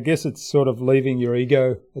I guess it's sort of leaving your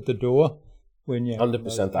ego at the door when you...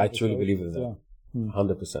 100%. I truly believe in that. Yeah.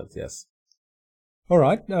 100%, yes. All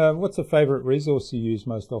right. What's a favorite resource you use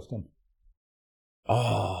most often?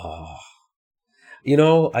 You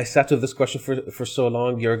know, I sat with this question for so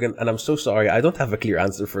long, Jürgen, and I'm so sorry. I don't have a clear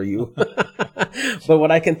answer for you. But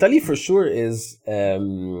what I can tell you for sure is,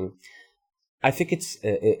 I think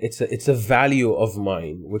it's a value of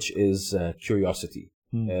mine, which is curiosity.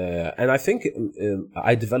 And I think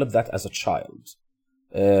I developed that as a child.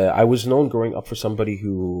 I was known growing up for somebody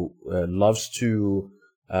who loves to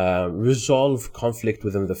resolve conflict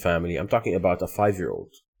within the family. I'm talking about a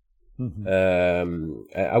 5-year-old.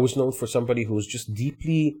 I was known for somebody who was just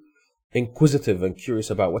deeply inquisitive and curious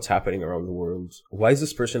about what's happening around the world. Why is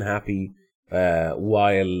this person happy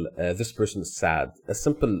while this person is sad? A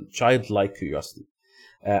simple childlike curiosity.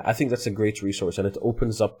 I think that's a great resource, and it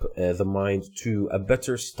opens up the mind to a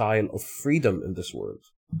better style of freedom in this world.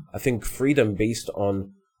 I think freedom based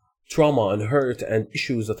on trauma and hurt and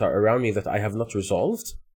issues that are around me that I have not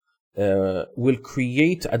resolved will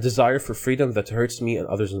create a desire for freedom that hurts me and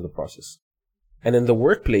others in the process. And in the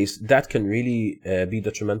workplace, that can really be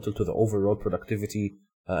detrimental to the overall productivity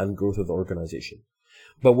and growth of the organization.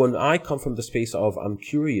 But when I come from the space of I'm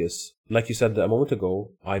curious, like you said a moment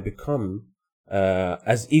ago, I become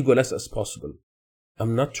as egoless as possible.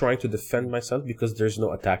 I'm not trying to defend myself because there's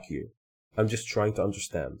no attack here. I'm just trying to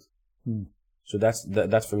understand. So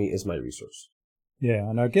that for me is my resource. Yeah,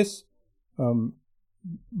 and I guess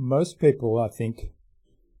most people, I think,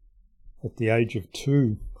 at the age of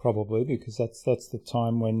 2, probably, because that's the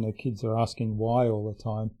time when the kids are asking why all the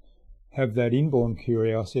time, have that inborn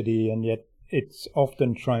curiosity, and yet it's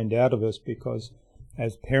often trained out of us because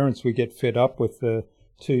as parents we get fed up with the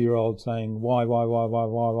 2-year-old saying why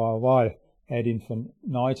ad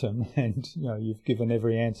infinitum, and you've given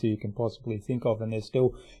every answer you can possibly think of, and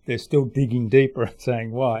they're still digging deeper and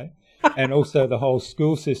saying why. And also the whole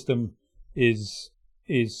school system is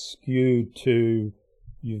skewed to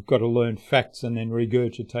you've got to learn facts and then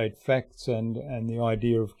regurgitate facts, and the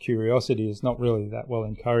idea of curiosity is not really that well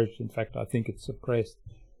encouraged. In fact, I think it's suppressed.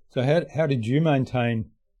 So how did you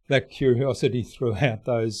maintain that curiosity throughout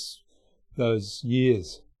those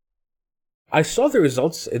years? I saw the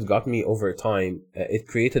results it got me over time. It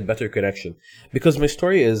created better connection. Because my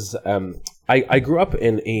story is, I grew up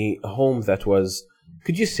in a home that was,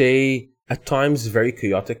 could you say, at times very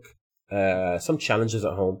chaotic, some challenges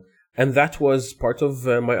at home. And that was part of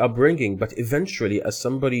my upbringing. But eventually, as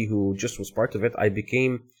somebody who just was part of it, I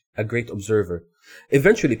became a great observer.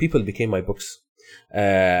 Eventually, people became my books.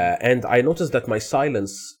 And I noticed that my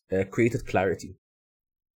silence created clarity.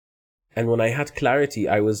 And when I had clarity,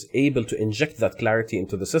 I was able to inject that clarity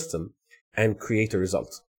into the system and create a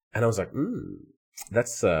result. And I was like,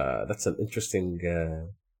 that's an interesting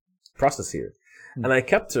process here. And I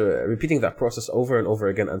kept repeating that process over and over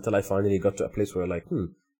again until I finally got to a place where like,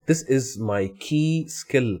 this is my key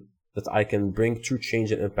skill that I can bring true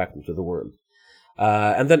change and impact into the world.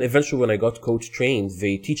 And then eventually when I got coach trained,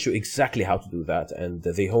 they teach you exactly how to do that, and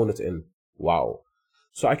they hone it in. Wow.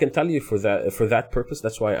 So I can tell you for that purpose,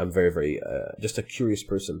 that's why I'm very, very, just a curious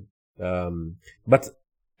person. But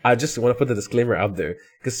I just want to put a disclaimer out there,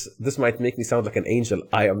 because this might make me sound like an angel.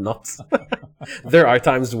 I am not. There are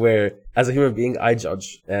times where, as a human being, I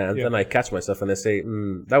judge, and then I catch myself and I say,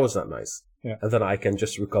 that was not nice. Yeah. And then I can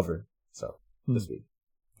just recover. So, this week.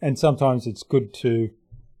 And sometimes it's good to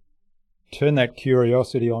turn that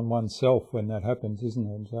curiosity on oneself when that happens, isn't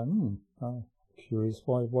it? And say, I'm curious,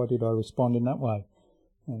 why did I respond in that way?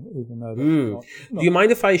 Even though that's not... Do you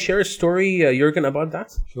mind if I share a story, Jürgen, about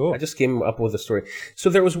that? Sure. I just came up with a story. So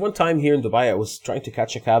there was one time here in Dubai, I was trying to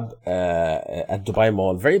catch a cab at Dubai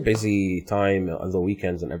Mall, very busy time on the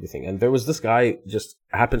weekends and everything. And there was this guy just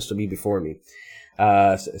happens to be before me,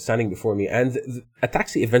 standing before me. And a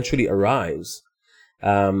taxi eventually arrives.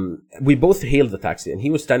 We both hailed the taxi, and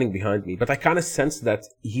he was standing behind me. But I kind of sensed that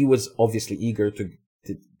he was obviously eager to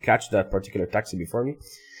catch that particular taxi before me.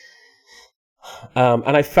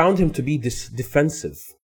 And I found him to be defensive.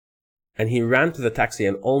 And he ran to the taxi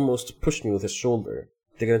and almost pushed me with his shoulder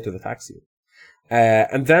to get into the taxi.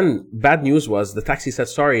 And then bad news was the taxi said,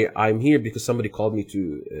 sorry, I'm here because somebody called me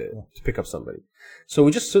to pick up somebody. So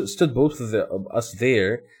we just stood both of us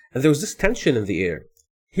there, and there was this tension in the air.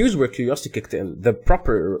 Here's where curiosity kicked in, the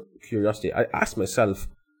proper curiosity. I asked myself,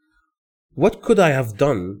 what could I have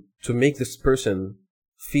done to make this person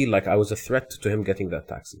feel like I was a threat to him getting that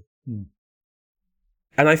taxi?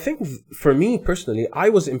 And I think for me personally, I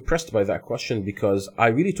was impressed by that question because I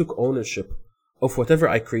really took ownership of whatever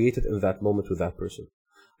I created in that moment with that person.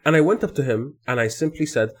 And I went up to him and I simply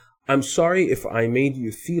said, I'm sorry if I made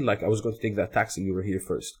you feel like I was going to take that taxi. You were here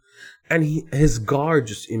first. And his guard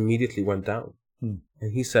just immediately went down.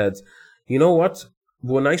 And he said, you know what?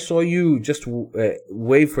 When I saw you just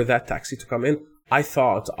wave for that taxi to come in, I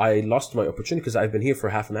thought I lost my opportunity because I've been here for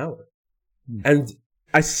half an hour. And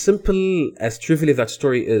as simple, as trivial that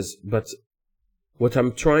story is, but what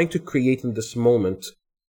I'm trying to create in this moment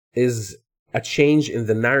is a change in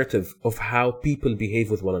the narrative of how people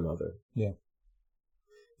behave with one another. Yeah.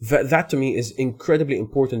 That to me is incredibly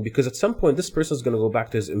important, because at some point this person is going to go back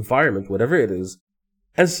to his environment, whatever it is,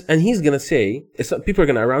 and he's going to say, people are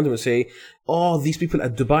going to around him and say, oh, these people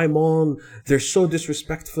at Dubai Mall, they're so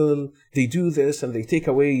disrespectful, they do this and they take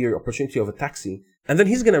away your opportunity of a taxi. And then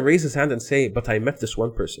he's going to raise his hand and say, but I met this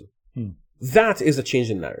one person. That is a change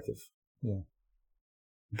in narrative. Yeah.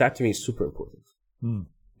 That to me is super important.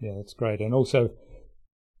 Yeah, that's great. And also,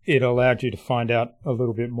 it allowed you to find out a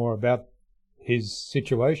little bit more about his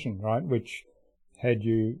situation, right? Which, had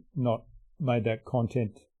you not made that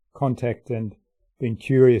contact and been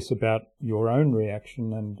curious about your own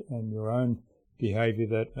reaction and your own behaviour,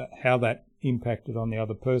 that how that impacted on the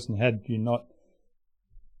other person, had you not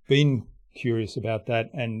been curious about that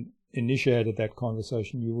and initiated that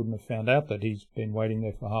conversation, you wouldn't have found out that he's been waiting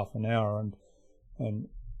there for half an hour. And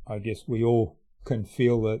I guess we all can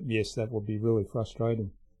feel that, yes, that would be really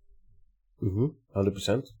frustrating.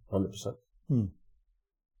 100%.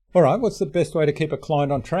 All right, what's the best way to keep a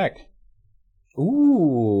client on track?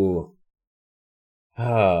 Ooh.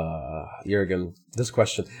 Jürgen, this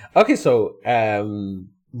question. Okay, so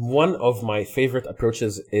one of my favorite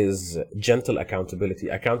approaches is gentle accountability.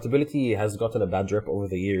 Accountability has gotten a bad rep over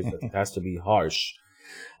the years that it has to be harsh.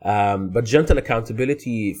 But gentle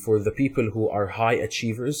accountability for the people who are high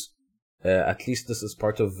achievers, at least this is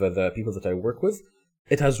part of the people that I work with,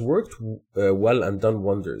 it has worked well and done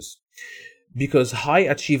wonders. Because high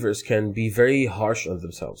achievers can be very harsh on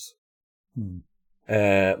themselves.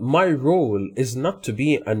 My role is not to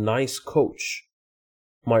be a nice coach.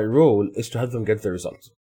 My role is to help them get the result.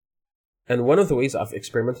 And one of the ways I've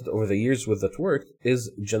experimented over the years with that work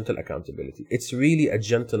is gentle accountability. It's really a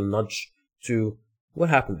gentle nudge to what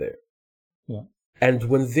happened there. Yeah. And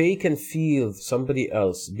when they can feel somebody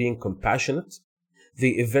else being compassionate,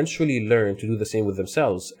 they eventually learn to do the same with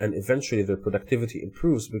themselves, and eventually their productivity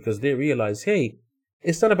improves because they realize, hey,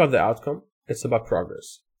 it's not about the outcome, it's about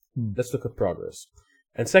progress. Let's look at progress.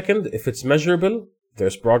 And second, if it's measurable,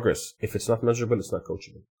 there's progress. If it's not measurable, it's not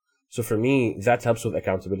coachable. So for me, that helps with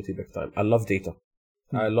accountability big time. I love data.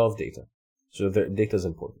 I love data. So the data is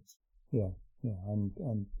important. Yeah.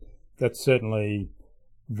 And that's certainly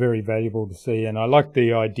very valuable to see. And I like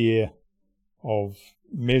the idea of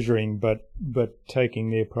measuring, but taking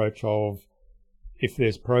the approach of, if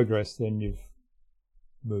there's progress, then you've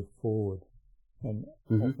moved forward. And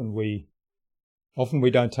often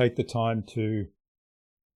we don't take the time to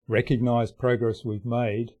recognize progress we've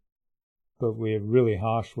made, but we're really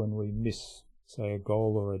harsh when we miss, say, a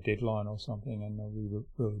goal or a deadline or something, and we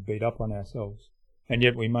really beat up on ourselves. And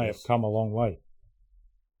yet we may have come a long way.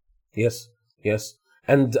 Yes.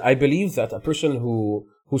 And I believe that a person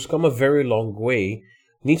who's come a very long way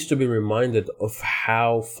needs to be reminded of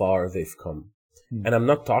how far they've come. And I'm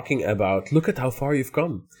not talking about, look at how far you've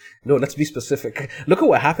come. No, let's be specific. Look at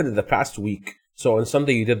what happened in the past week. So on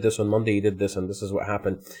Sunday you did this, on Monday you did this, and this is what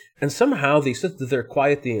happened. And somehow they sit there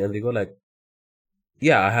quietly and they go like,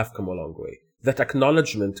 yeah, I have come a long way. That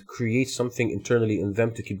acknowledgement creates something internally in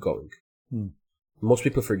them to keep going. Most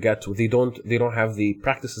people forget. They don't have the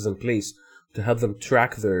practices in place to help them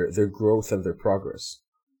track their growth and their progress.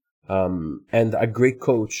 And a great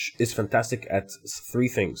coach is fantastic at three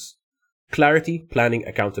things: clarity, planning,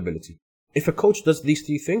 accountability. If a coach does these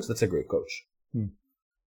three things, that's a great coach.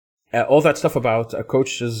 All that stuff about a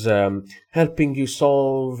coach is helping you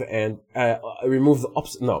solve and remove the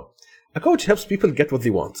obstacles. No. A coach helps people get what they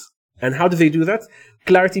want. And how do they do that?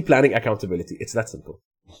 Clarity, planning, accountability. It's that simple.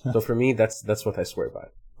 So for me, that's what I swear by.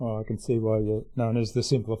 Oh, I can see why you're known as the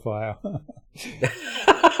simplifier.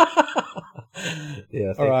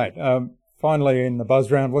 Yeah. All right. Finally, in the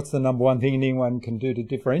buzz round, what's the number one thing anyone can do to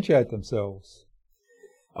differentiate themselves?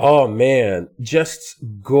 Oh, man. Just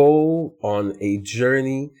go on a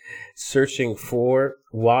journey searching for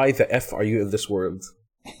why the F are you in this world?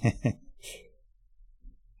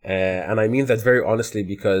 And I mean that very honestly,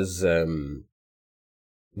 because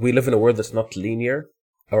we live in a world that's not linear,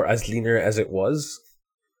 or as linear as it was.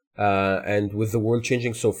 And with the world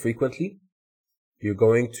changing so frequently, you're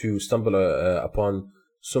going to stumble upon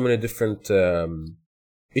so many different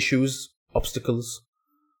issues, obstacles.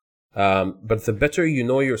 But the better you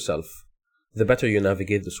know yourself, the better you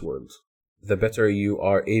navigate this world. The better you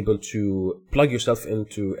are able to plug yourself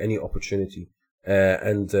into any opportunity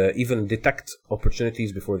and even detect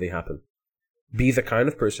opportunities before they happen. Be the kind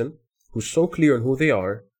of person who's so clear on who they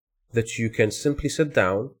are that you can simply sit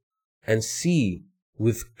down and see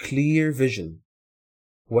with clear vision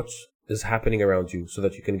what is happening around you so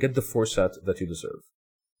that you can get the foresight that you deserve.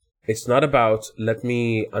 It's not about, let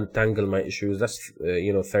me untangle my issues. That's,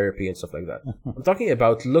 therapy and stuff like that. I'm talking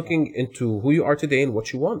about looking into who you are today and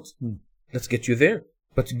what you want. Let's get you there.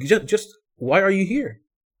 But just why are you here?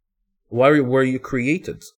 Why were you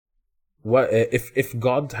created? What, if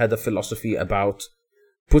God had a philosophy about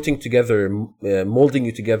putting together, molding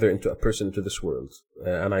you together into a person into this world,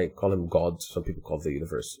 and I call him God, some people call the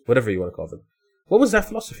universe, whatever you want to call them. What was that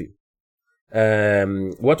philosophy?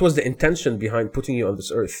 What was the intention behind putting you on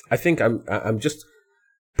this earth? I think I'm just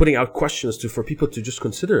putting out questions for people to just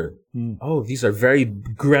consider. Oh, these are very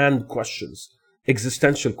grand questions,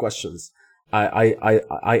 existential questions.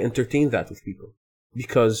 I entertain that with people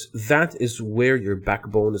because that is where your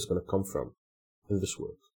backbone is going to come from in this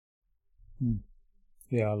world.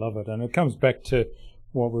 Yeah, I love it. And it comes back to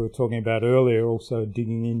what we were talking about earlier, also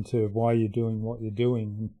digging into why you're doing what you're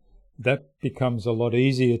doing. And that becomes a lot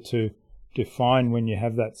easier to define when you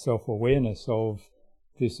have that self-awareness of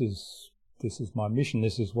this is my mission,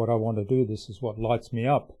 this is what I want to do, this is what lights me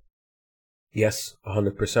up. Yes,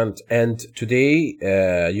 100%. And today,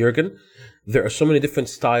 Jürgen, there are so many different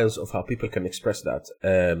styles of how people can express that.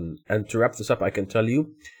 And to wrap this up, I can tell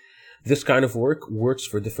you, this kind of work works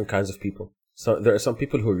for different kinds of people. So there are some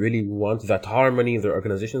people who really want that harmony in their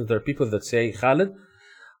organizations. There are people that say, Khaled,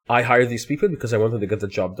 I hire these people because I want them to get the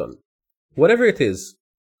job done. Whatever it is,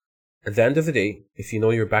 at the end of the day, if you know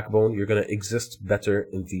your backbone, you're going to exist better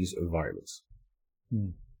in these environments.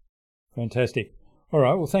 Fantastic. All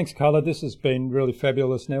right. Well, thanks, Khaled. This has been really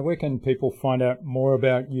fabulous. Now, where can people find out more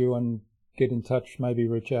about you and get in touch, maybe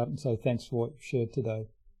reach out and say thanks for what you shared today?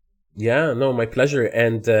 Yeah, no, my pleasure.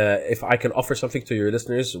 And if I can offer something to your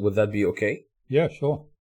listeners, would that be okay? Yeah, sure.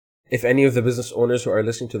 If any of the business owners who are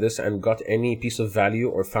listening to this and got any piece of value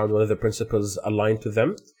or found one of the principles aligned to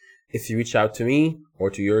them, if you reach out to me or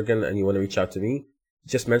to Jürgen and you want to reach out to me,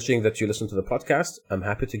 just mentioning that you listen to the podcast, I'm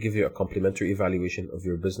happy to give you a complimentary evaluation of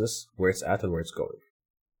your business, where it's at and where it's going.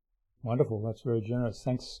 Wonderful. That's very generous.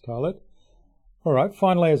 Thanks, Khaled. All right.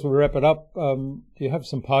 Finally, as we wrap it up, do you have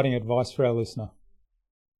some parting advice for our listener?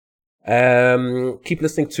 Keep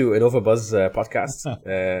listening to InnovaBuzz podcast.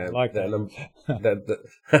 I like that.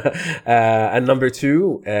 And number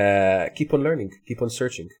two, keep on learning, keep on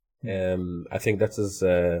searching. I think that is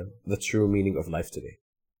the true meaning of life today.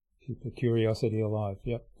 Keep the curiosity alive.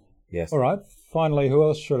 Yep. Yes. All right. Finally, who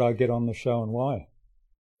else should I get on the show and why?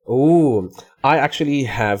 Oh, I actually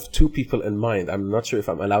have two people in mind. I'm not sure if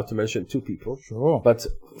I'm allowed to mention two people. Sure. But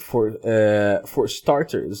for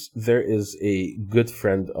starters, there is a good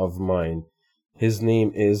friend of mine. His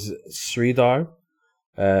name is Sridhar,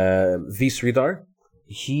 V. Sridhar.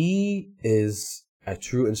 He is a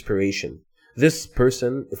true inspiration. This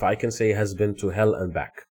person, if I can say, has been to hell and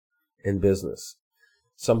back in business.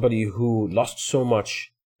 Somebody who lost so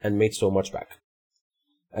much and made so much back.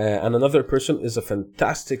 And another person is a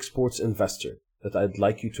fantastic sports investor that I'd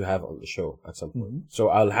like you to have on the show at some point. So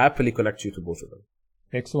I'll happily connect you to both of them.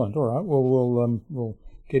 Excellent. All right. Well, we'll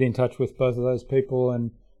get in touch with both of those people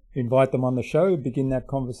and invite them on the show, begin that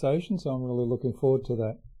conversation. So I'm really looking forward to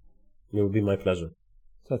that. It would be my pleasure.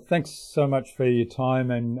 So thanks so much for your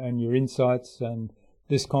time and your insights. And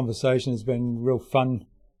this conversation has been real fun.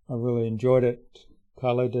 I really enjoyed it,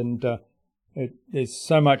 Khaled. And there's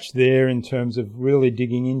so much there in terms of really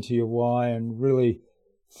digging into your why and really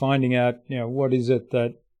finding out, what is it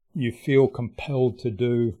that you feel compelled to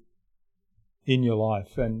do in your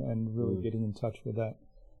life and really getting in touch with that.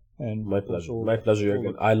 And my pleasure. My pleasure,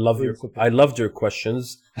 Jürgen. I loved your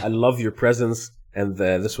questions. I love your presence. And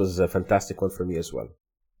this was a fantastic one for me as well.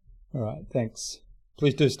 All right. Thanks.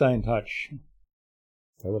 Please do stay in touch.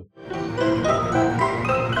 I will.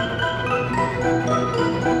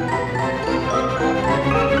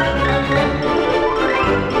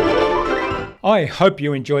 I hope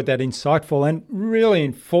you enjoyed that insightful and really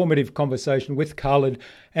informative conversation with Khaled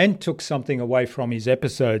and took something away from his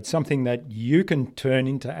episode, something that you can turn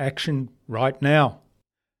into action right now.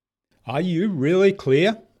 Are you really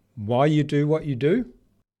clear why you do what you do?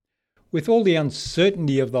 With all the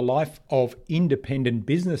uncertainty of the life of independent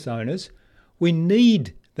business owners, we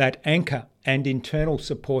need that anchor and internal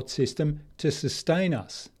support system to sustain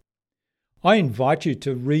us. I invite you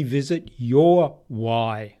to revisit your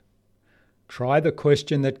why. Try the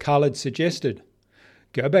question that Khaled suggested.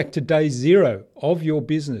 Go back to day 0 of your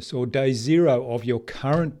business or day 0 of your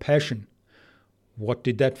current passion. What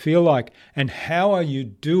did that feel like? And how are you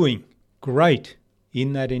doing great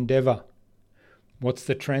in that endeavor? What's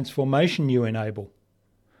the transformation you enable?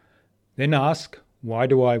 Then ask, why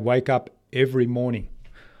do I wake up every morning?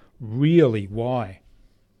 really why?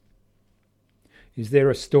 Is there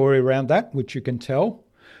a story around that which you can tell,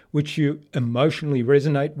 which you emotionally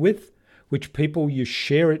resonate with, which people you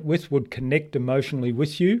share it with would connect emotionally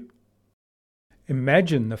with you?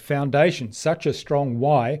 Imagine the foundation such a strong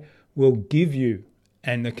why will give you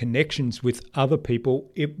and the connections with other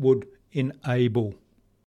people it would enable.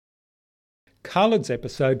 Khaled's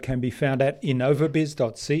episode can be found at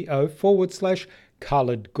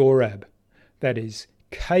innovabiz.co/Khaled Gorab. That is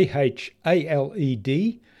KHALED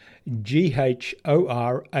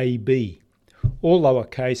all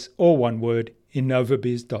lowercase, all one word,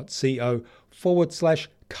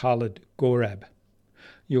 innovabiz.co/Khaled Gorab.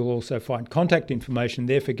 You'll also find contact information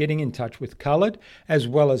there for getting in touch with Khaled, as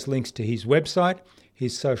well as links to his website,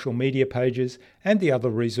 his social media pages, and the other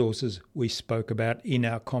resources we spoke about in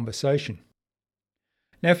our conversation.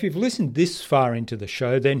 Now, if you've listened this far into the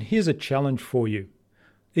show, then here's a challenge for you.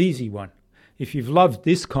 Easy one. If you've loved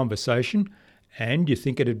this conversation and you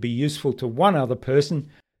think it'd be useful to one other person,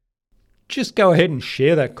 just go ahead and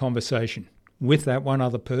share that conversation with that one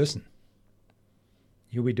other person.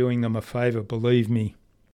 You'll be doing them a favour, believe me.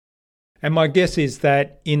 And my guess is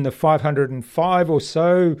that in the 505 or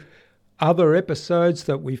so other episodes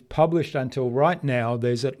that we've published until right now,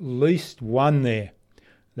 there's at least one there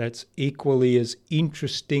that's equally as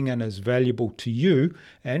interesting and as valuable to you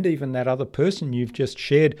and even that other person you've just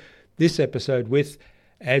shared this episode with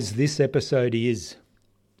as this episode is.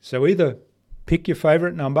 So either pick your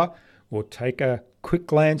favourite number or take a quick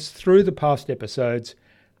glance through the past episodes,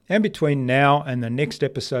 and between now and the next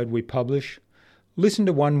episode we publish, listen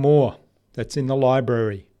to one more that's in the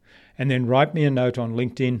library, and then write me a note on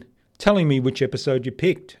LinkedIn telling me which episode you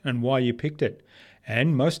picked and why you picked it,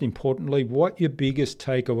 and most importantly, what your biggest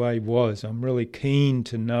takeaway was. I'm really keen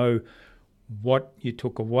to know what you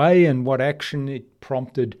took away and what action it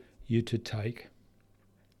prompted you to take.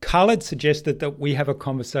 Khaled suggested that we have a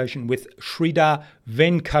conversation with Sridhar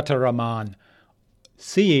Venkataraman,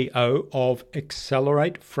 CEO of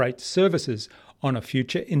Accelerate Freight Services, on a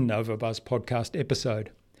future InnovaBuzz podcast episode.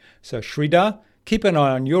 So Sridhar, keep an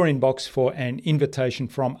eye on your inbox for an invitation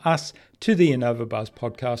from us to the InnovaBuzz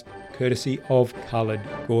podcast, courtesy of Khaled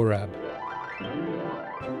Gorab.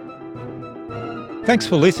 Thanks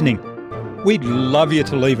for listening. We'd love you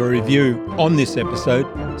to leave a review on this episode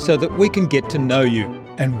so that we can get to know you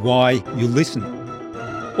and why you listen.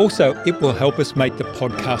 Also, it will help us make the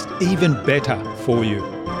podcast even better for you.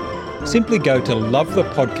 Simply go to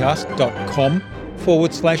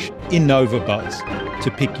lovethepodcast.com/InnovaBuzz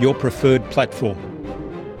to pick your preferred platform.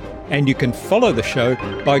 And you can follow the show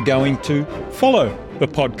by going to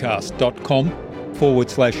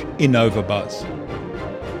followthepodcast.com/InnovaBuzz.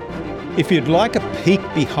 If you'd like a peek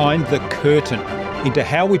behind the curtain into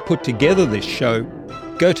how we put together this show,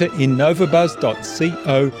 go to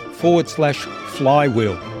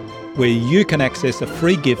innovabuzz.co/flywheel, where you can access a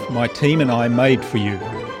free gift my team and I made for you,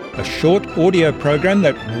 a short audio program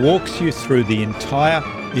that walks you through the entire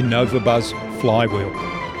InnovaBuzz flywheel.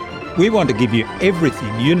 We want to give you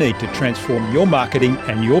everything you need to transform your marketing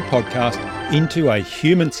and your podcast into a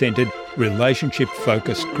human-centered,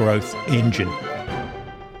 relationship-focused growth engine.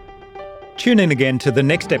 Tune in again to the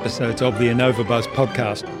next episodes of the InnovaBuzz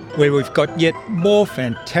podcast, where we've got yet more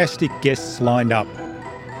fantastic guests lined up.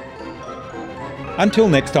 Until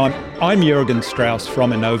next time, I'm Jürgen Strauss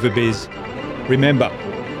from InnovaBiz. Remember,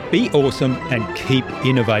 be awesome and keep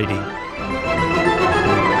innovating.